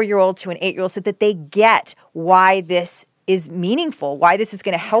to a 4-year-old, to an 8-year-old, so that they get why this is meaningful, why this is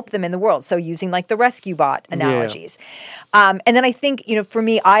going to help them in the world. So using like the Rescue Bot analogies. And then I think, for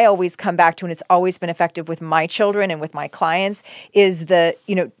me, I always come back to, and it's always been effective with my children and with my clients, is the,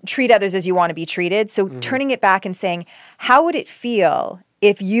 treat others as you want to be treated. So turning it back and saying, how would it feel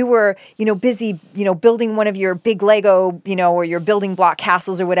if you were, busy, building one of your big Lego, or your building block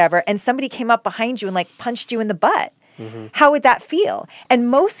castles or whatever, and somebody came up behind you and like punched you in the butt? How would that feel? And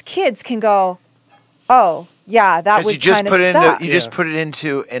most kids can go, oh, yeah, that would kind of suck. You just put it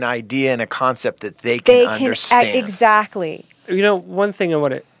into an idea and a concept that they can understand. Exactly. One thing I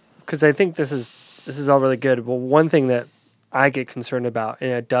want to, because I think this is all really good, but one thing that I get concerned about,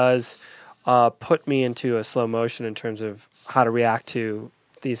 and it does put me into a slow motion in terms of how to react to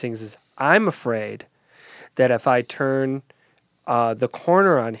these things, is I'm afraid that if I turn the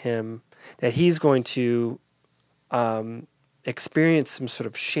corner on him, that he's going to experience some sort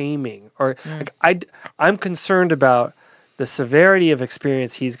of shaming, or I'm concerned about the severity of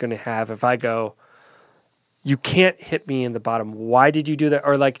experience he's going to have if I go, you can't hit me in the bottom. Why did you do that?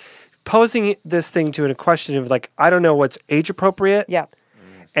 Or like posing this thing to a question of like, I don't know what's age appropriate. Yeah.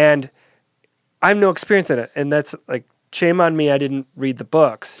 And I have no experience in it. And that's like, shame on me. I didn't read the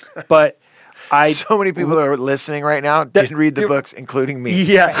books, but so many people that are listening right now didn't read the books, including me.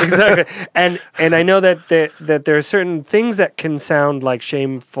 Yeah, exactly. And I know that there are certain things that can sound like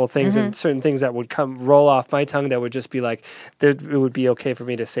shameful things, and certain things that would roll off my tongue that would just be like, it would be okay for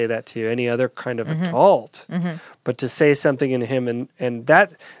me to say that to any other kind of adult. But to say something in him, and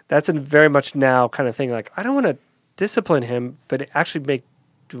that's a very much now kind of thing. Like, I don't want to discipline him, but actually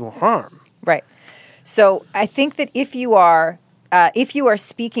do harm. Right. So I think that if you are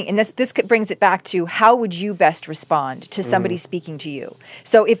speaking, and this brings it back to how would you best respond to somebody speaking to you?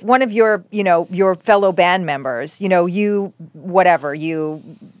 So if one of your fellow band members, you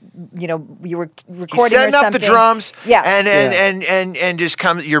you were He's recording or setting something. up the drums, Yeah. and just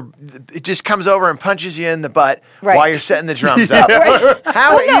comes it just comes over and punches you in the butt Right. while you're setting the drums up. Right.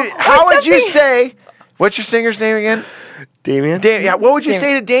 How would no, you how or would you something- say? What's your singer's name again? Damien? Yeah, what would you Damien.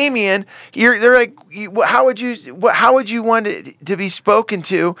 say to Damien? They're like, how would you want it to be spoken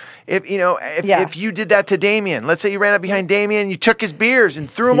to if if you did that to Damien? Let's say you ran up behind Damien, you took his beers and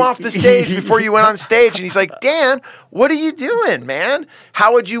threw him off the stage before you went on stage, and he's like, Dan, what are you doing, man?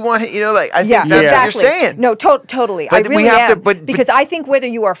 How would you want it? I think that's exactly. what you're saying. No, totally. But I really we have am. to- but- because I think whether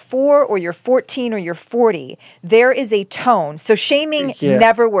you are 4 or you're 14 or you're 40, there is a tone. So shaming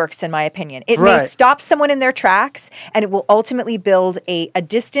never works, in my opinion. It may Right. stop someone in their tracks, and it will ultimately build a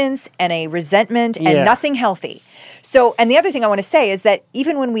distance and a resentment and nothing healthy. So, and the other thing I want to say is that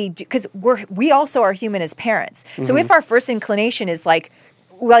even when we do, because we also are human as parents. So if our first inclination is like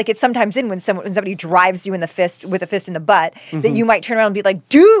it's sometimes when somebody drives you with a fist in the butt, that you might turn around and be like,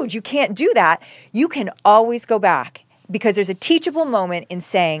 dude, you can't do that. You can always go back, because there's a teachable moment in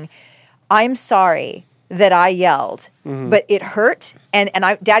saying, I'm sorry that I yelled, but it hurt. And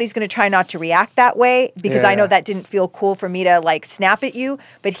Daddy's going to try not to react that way, because I know that didn't feel cool for me to snap at you.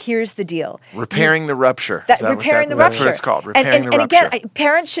 But here's the deal. Repairing the rupture. Repairing the rupture. That's what it's called. Repairing the and rupture. again,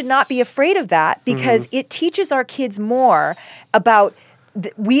 parents should not be afraid of that, because it teaches our kids more about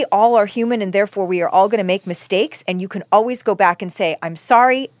we all are human, and therefore we are all going to make mistakes. And you can always go back and say, I'm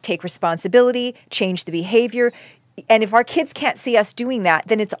sorry, take responsibility, change the behavior. And if our kids can't see us doing that,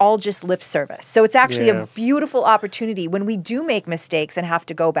 then it's all just lip service. So it's actually a beautiful opportunity when we do make mistakes and have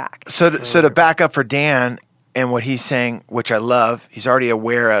to go back. So to back up for Dan and what he's saying, which I love, he's already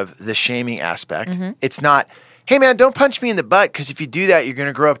aware of the shaming aspect. It's not, hey man, don't punch me in the butt, because if you do that, you're going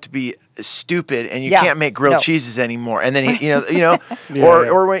to grow up to be stupid and you can't make grilled cheeses anymore. And then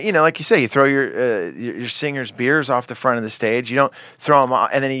or when, like you say, you throw your singer's beers off the front of the stage. You don't throw them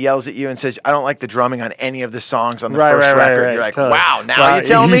off, and then he yells at you and says, "I don't like the drumming on any of the songs on the first record." Right, you're like, totally. "Wow, now you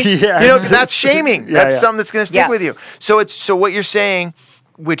tell me." That's shaming. That's something that's going to stick Yeah. with you. So what you're saying,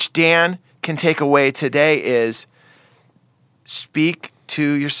 which Dan can take away today, is speak to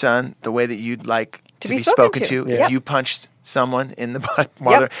your son the way that you'd like to be spoken to. Yeah. If you punched someone in the butt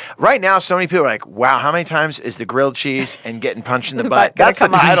right now, so many people are like, wow, how many times is the grilled cheese and getting punched in the butt? That's the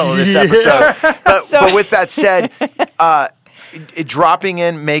title of this episode. But with that said, dropping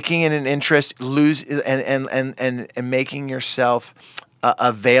in, making it an interest, and making yourself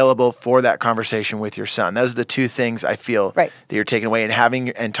available for that conversation with your son. Those are the two things I feel that you're taking away,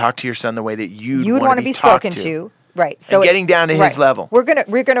 and talk to your son the way that you would want to be spoken to. Right. So and getting down to his level. We're gonna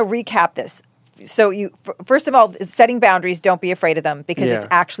recap this. So first of all, setting boundaries. Don't be afraid of them, because it's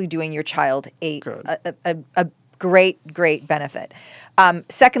actually doing your child a great benefit.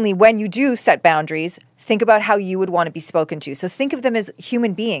 Secondly, when you do set boundaries, think about how you would want to be spoken to. So think of them as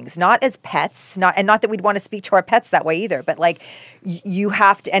human beings, not as pets. Not that we'd want to speak to our pets that way either. But you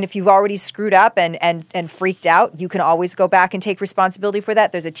have to. And if you've already screwed up and freaked out, you can always go back and take responsibility for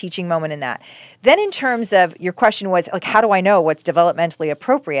that. There's a teaching moment in that. Then, in terms of your question was how do I know what's developmentally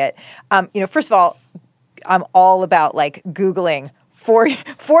appropriate? First of all, I'm all about Googling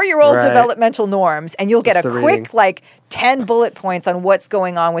four-year-old developmental norms, and you'll get a quick 10 bullet points on what's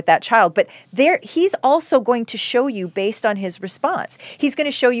going on with that child. But he's also going to show you based on his response. He's going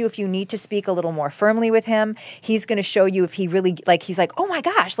to show you if you need to speak a little more firmly with him. He's going to show you if he really he's like, oh my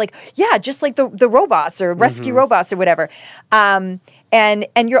gosh, just like the robots or rescue robots or whatever. And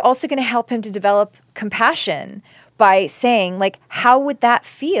you're also going to help him to develop compassion by saying how would that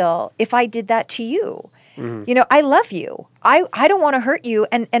feel if I did that to you? I love you. I don't want to hurt you,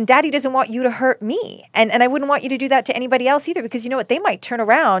 and Daddy doesn't want you to hurt me. And I wouldn't want you to do that to anybody else either, because you know what? They might turn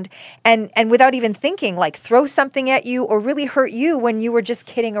around and without even thinking, throw something at you or really hurt you when you were just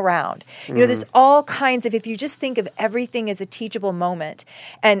kidding around. There's all kinds of, if you just think of everything as a teachable moment,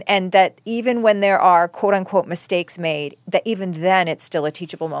 and that even when there are quote unquote mistakes made, that even then it's still a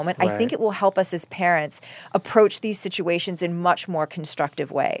teachable moment. I think it will help us as parents approach these situations in much more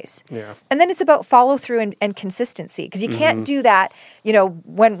constructive ways. Yeah. And then it's about follow through and consistency, because you can't do that.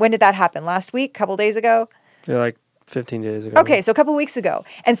 When did that happen? Last week? Couple days ago? Yeah, 15 days ago. Okay, so a couple weeks ago.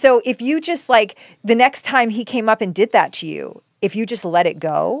 And so if you just the next time he came up and did that to you, if you just let it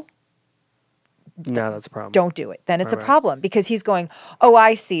go, No, that's a problem. don't do it. Then it's a Right. problem because he's going, oh,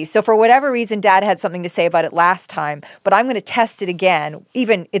 I see. So for whatever reason, Dad had something to say about it last time, but I'm going to test it again.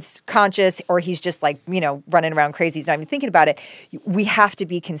 Even it's conscious or he's just like, running around crazy. He's not even thinking about it. We have to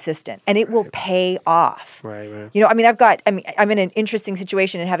be consistent and it will pay off. Right, right. I'm in an interesting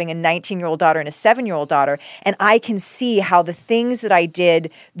situation in having a 19-year-old daughter and a 7-year-old daughter, and I can see how the things that I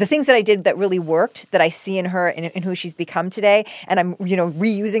did that really worked, that I see in her and in who she's become today, and I'm,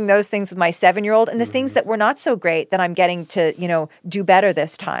 reusing those things with my 7-year-old, and the things that were not so great that I'm getting to, do better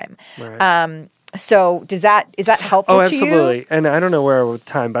this time. Right. So is that helpful Oh, to you? absolutely. And I don't know where with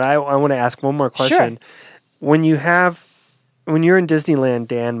time, but I want to ask one more question. Sure. When you're in Disneyland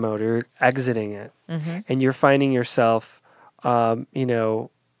Dan mode, or you're exiting it, and you're finding yourself, co-parent,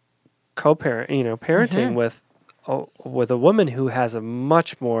 parenting with a woman who has a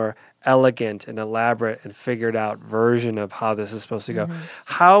much more elegant and elaborate and figured out version of how this is supposed to go.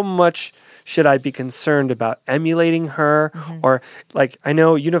 How much should I be concerned about emulating her? Or like, I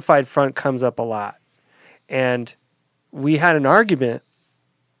know Unified Front comes up a lot, and we had an argument.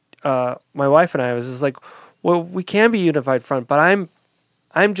 My wife and I was just like, well, we can be Unified Front, but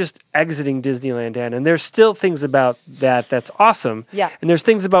I'm just exiting Disneyland Dan, and there's still things about that's awesome. Yeah. And there's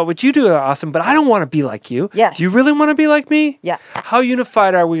things about what you do that are awesome, but I don't want to be like you. Yes. Do you really want to be like me? Yeah. How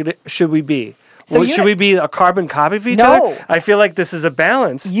unified should we be? So Should we be a carbon copy of each No. other? I feel like this is a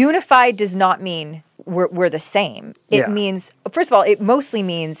balance. Unified does not mean we're the same. It means, first of all, it mostly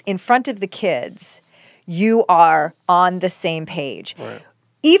means in front of the kids, you are on the same page. Right.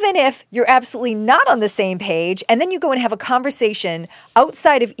 Even if you're absolutely not on the same page, and then you go and have a conversation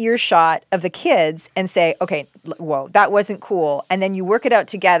outside of earshot of the kids and say, okay, whoa, that wasn't cool. And then you work it out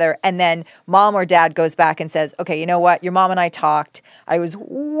together, and then mom or dad goes back and says, okay, you know what? Your mom and I talked. I was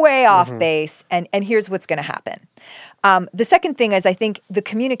way off base, and here's what's going to happen. The second thing is, I think the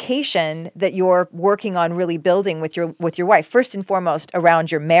communication that you're working on really building with your wife, first and foremost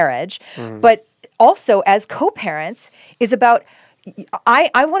around your marriage, but also as co-parents, is about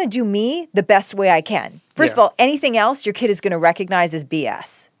I want to do me the best way I can. First of all, anything else your kid is going to recognize as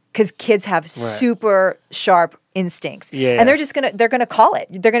BS because kids have super sharp instincts. And they're going to call it.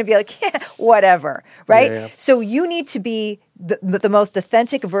 They're going to be like, yeah, whatever, right? Yeah. So you need to be the most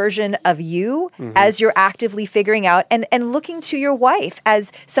authentic version of you as you're actively figuring out and looking to your wife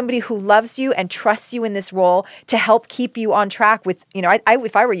as somebody who loves you and trusts you in this role to help keep you on track with,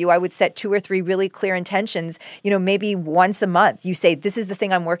 if I were you, I would set 2 or 3 really clear intentions, maybe once a month. You say, this is the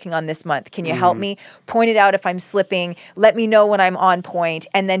thing I'm working on this month. Can you help me? Point it out if I'm slipping. Let me know when I'm on point,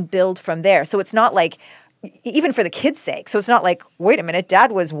 and then build from there. So it's not like, even for the kids' sake. So it's not like, wait a minute,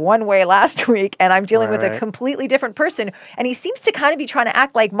 Dad was one way last week and I'm dealing with a completely different person. And he seems to kind of be trying to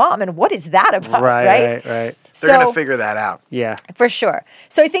act like mom. And what is that about? Right. They're going to figure that out. Yeah. For sure.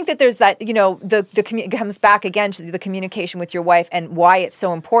 So I think that there's that, it comes back again to the communication with your wife and why it's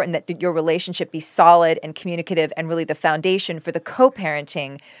so important that your relationship be solid and communicative and really the foundation for the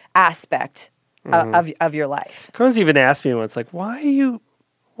co-parenting aspect of your life. Cohen's even asked me once, like, why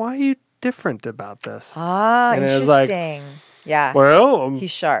are you different about this? Ah, and interesting. Yeah. Well, he's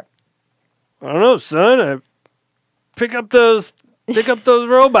sharp. I don't know, son. I pick up those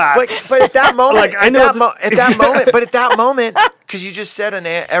robots. But at that moment, like I know at that moment, because you just said,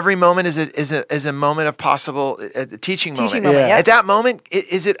 every moment is a moment of possible teaching moment. Yeah. At that moment,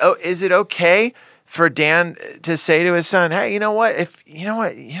 is it okay for Dan to say to his son, "Hey, you know what? You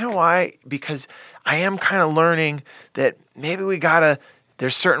know why? Because I am kind of learning that maybe we gotta."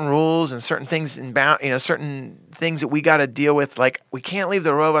 There's certain rules and certain things certain things that we got to deal with. Like we can't leave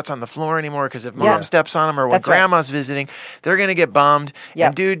the robots on the floor anymore because if mom steps on them or when grandma's visiting, they're going to get bummed. Yep.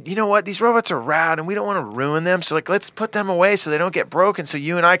 And dude, you know what? These robots are rad and we don't want to ruin them. So like, let's put them away so they don't get broken. So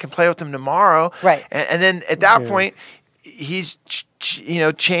you and I can play with them tomorrow. Right. And then at that point, he's,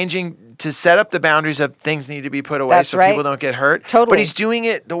 changing to set up the boundaries of things need to be put away people don't get hurt. Totally. But he's doing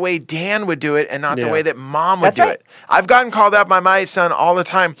it the way Dan would do it and not the way that mom would That's do right. it. I've gotten called out by my son all the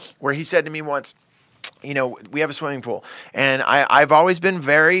time where he said to me once, we have a swimming pool and I've always been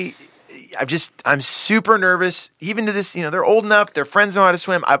I'm super nervous. Even to this, they're old enough, their friends know how to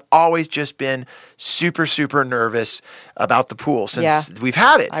swim. I've always just been super, super nervous about the pool since we've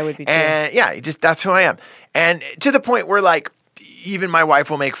had it. I would be too. And that's who I am. And to the point where like, even my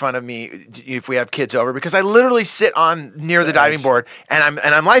wife will make fun of me if we have kids over because I literally sit near the diving board and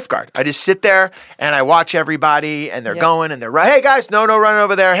I'm lifeguard. I just sit there and I watch everybody and they're going and they're right. Hey guys, no, run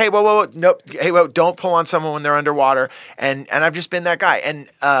over there. Hey, whoa, nope. Hey, whoa, don't pull on someone when they're underwater. And I've just been that guy. And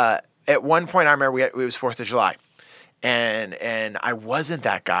at one point I remember it was 4th of July and I wasn't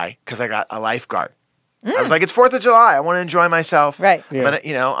that guy because I got a lifeguard. I was like, it's 4th of July. I want to enjoy myself. Right. I'm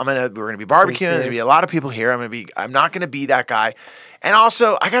gonna, we're gonna be barbecuing. There's gonna be a lot of people here. I'm not gonna be that guy. And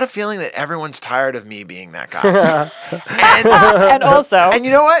also, I got a feeling that everyone's tired of me being that guy. And also, and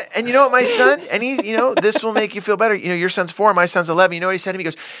you know what? My son, and he, this will make you feel better. Your son's 4, my son's 11. You know what he said to me? He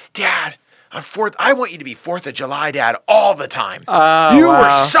goes, Dad, on 4th, I want you to be 4th of July, Dad, all the time. You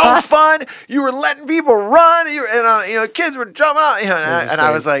were so fun. You were letting people run. Kids were jumping out. And I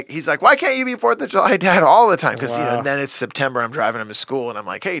was like, he's like, why can't you be 4th of July, Dad, all the time? Because and then it's September. I'm driving him to school, and I'm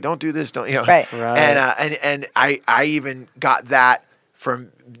like, hey, don't do this, don't. Right. And I even got that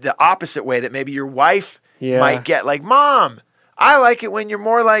from the opposite way, that maybe your wife might get, like, Mom, I like it when you're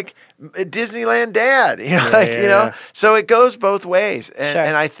more like a Disneyland dad, So it goes both ways.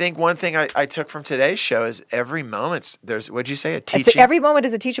 And I think one thing I took from today's show is every moment what'd you say? A teaching? Every moment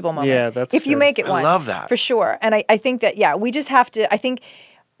is a teachable moment. Yeah, that's if you make it one. I love that. For sure. And I think that, we just have to, I think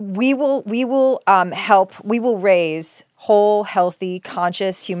we will raise whole, healthy,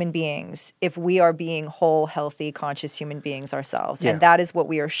 conscious human beings if we are being whole, healthy, conscious human beings ourselves. Yeah. And that is what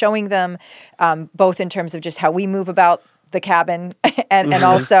we are showing them, both in terms of just how we move about the cabin and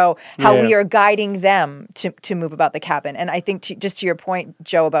also how we are guiding them to move about the cabin. And I think just to your point,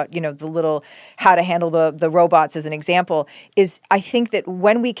 Joe, about, the little how to handle the robots as an example, is I think that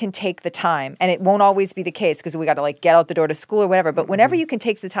when we can take the time, and it won't always be the case because we got to get out the door to school or whatever, but whenever you can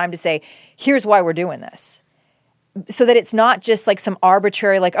take the time to say, here's why we're doing this, so that it's not just some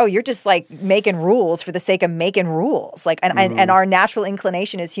arbitrary, you're just making rules for the sake of making rules. And our natural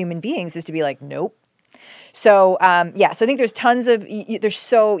inclination as human beings is to be nope. So, so I think there's tons of,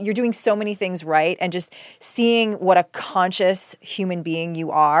 you're doing so many things right. And just seeing what a conscious human being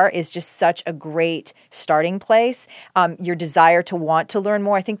you are is just such a great starting place. Your desire to want to learn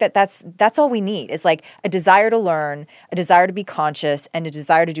more. I think that's all we need is a desire to learn, a desire to be conscious, and a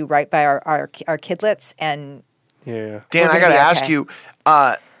desire to do right by our kidlets. And Dan, I got to ask you,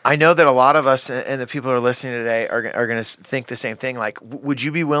 I know that a lot of us and the people who are listening today are going to think the same thing. Would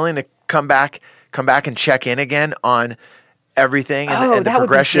you be willing to come back and check in again on everything and the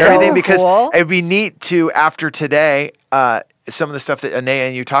progression and everything? Because it'd be neat to, after today, some of the stuff that Anea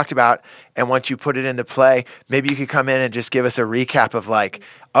and you talked about, and once you put it into play, maybe you could come in and just give us a recap of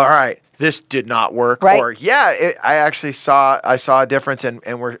all right, this did not work, right. Or I actually saw a difference,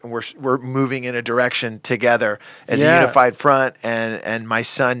 and we're moving in a direction together as a unified front. And my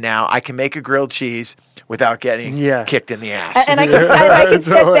son now, I can make a grilled cheese without getting kicked in the ass. And I can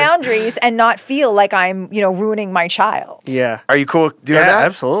set boundaries and not feel like I'm ruining my child. Yeah. Are you cool doing that?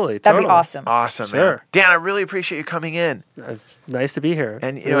 Absolutely. That'd be awesome. Awesome, sure. Man. Dan, I really appreciate you coming in. Nice to be here.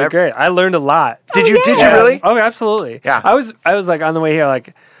 And really great. I learned a lot. Did you really? Oh, absolutely. Yeah. I was on the way here,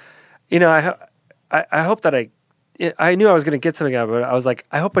 I hope that I knew I was going to get something out of it. I was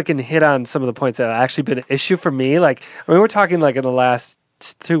I hope I can hit on some of the points that have actually been an issue for me. We're talking in the last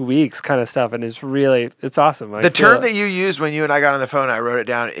 2 weeks kind of stuff, and it's awesome. The term that you used when you and I got on the phone, I wrote it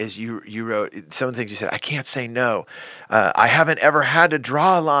down, is you wrote some of the things you said. I can't say no. I haven't ever had to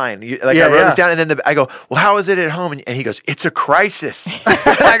draw a line. I wrote this down, and then I go, well, how is it at home? And he goes, it's a crisis. And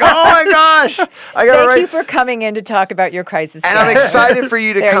I go, oh my gosh. Thank you for coming in to talk about your crisis. And I'm excited for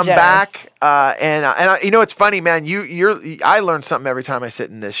you to come generous. Back. And it's funny, man. I learn something every time I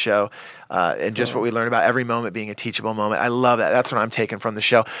sit in this show. And just what we learned about every moment being a teachable moment. I love that. That's what I'm taking from the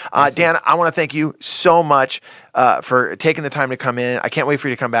show. Dan, I want to thank you so much for taking the time to come in. I can't wait for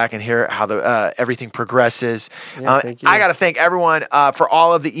you to come back and hear how everything progresses. Thank you. I got to thank everyone for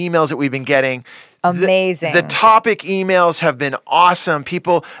all of the emails that we've been getting. Amazing. The topic emails have been awesome.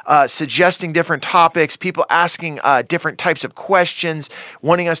 People suggesting different topics, people asking different types of questions,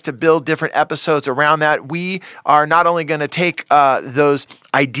 wanting us to build different episodes around that. We are not only going to take those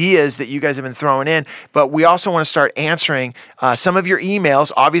ideas that you guys have been throwing in, but we also want to start answering some of your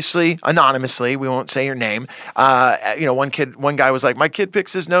emails, obviously anonymously. We won't say your name. One guy was like, my kid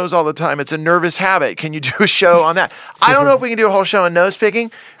picks his nose all the time. It's a nervous habit. Can you do a show on that? I don't know if we can do a whole show on nose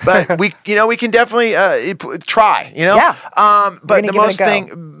picking, but we can definitely try, Yeah. But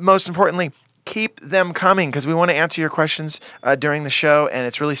most importantly, keep them coming because we want to answer your questions during the show, and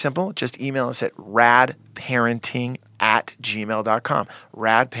it's really simple. Just email us at radparenting@gmail.com.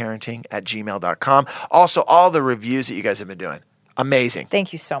 radparenting@gmail.com. Also, all the reviews that you guys have been doing, amazing.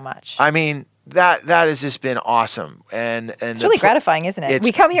 Thank you so much. I mean, that has just been awesome, and it's really gratifying, isn't it?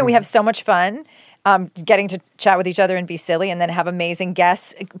 We come here, we have so much fun. Getting to chat with each other and be silly, and then have amazing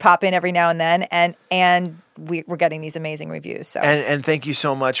guests pop in every now and then, and we're getting these amazing reviews. So And thank you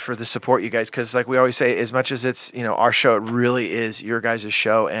so much for the support, you guys, because like we always say, as much as it's, our show, it really is your guys'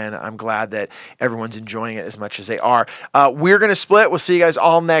 show, and I'm glad that everyone's enjoying it as much as they are. We're going to split. We'll see you guys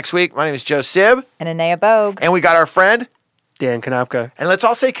all next week. My name is Joe Sib. and Anea Bogue. And we got our friend, Dan Konopka. and let's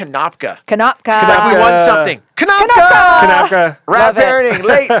all say Konopka. Konopka. Like we won something. Konopka! Konopka. Rap Love it. parenting,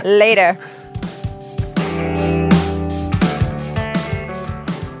 late. Later.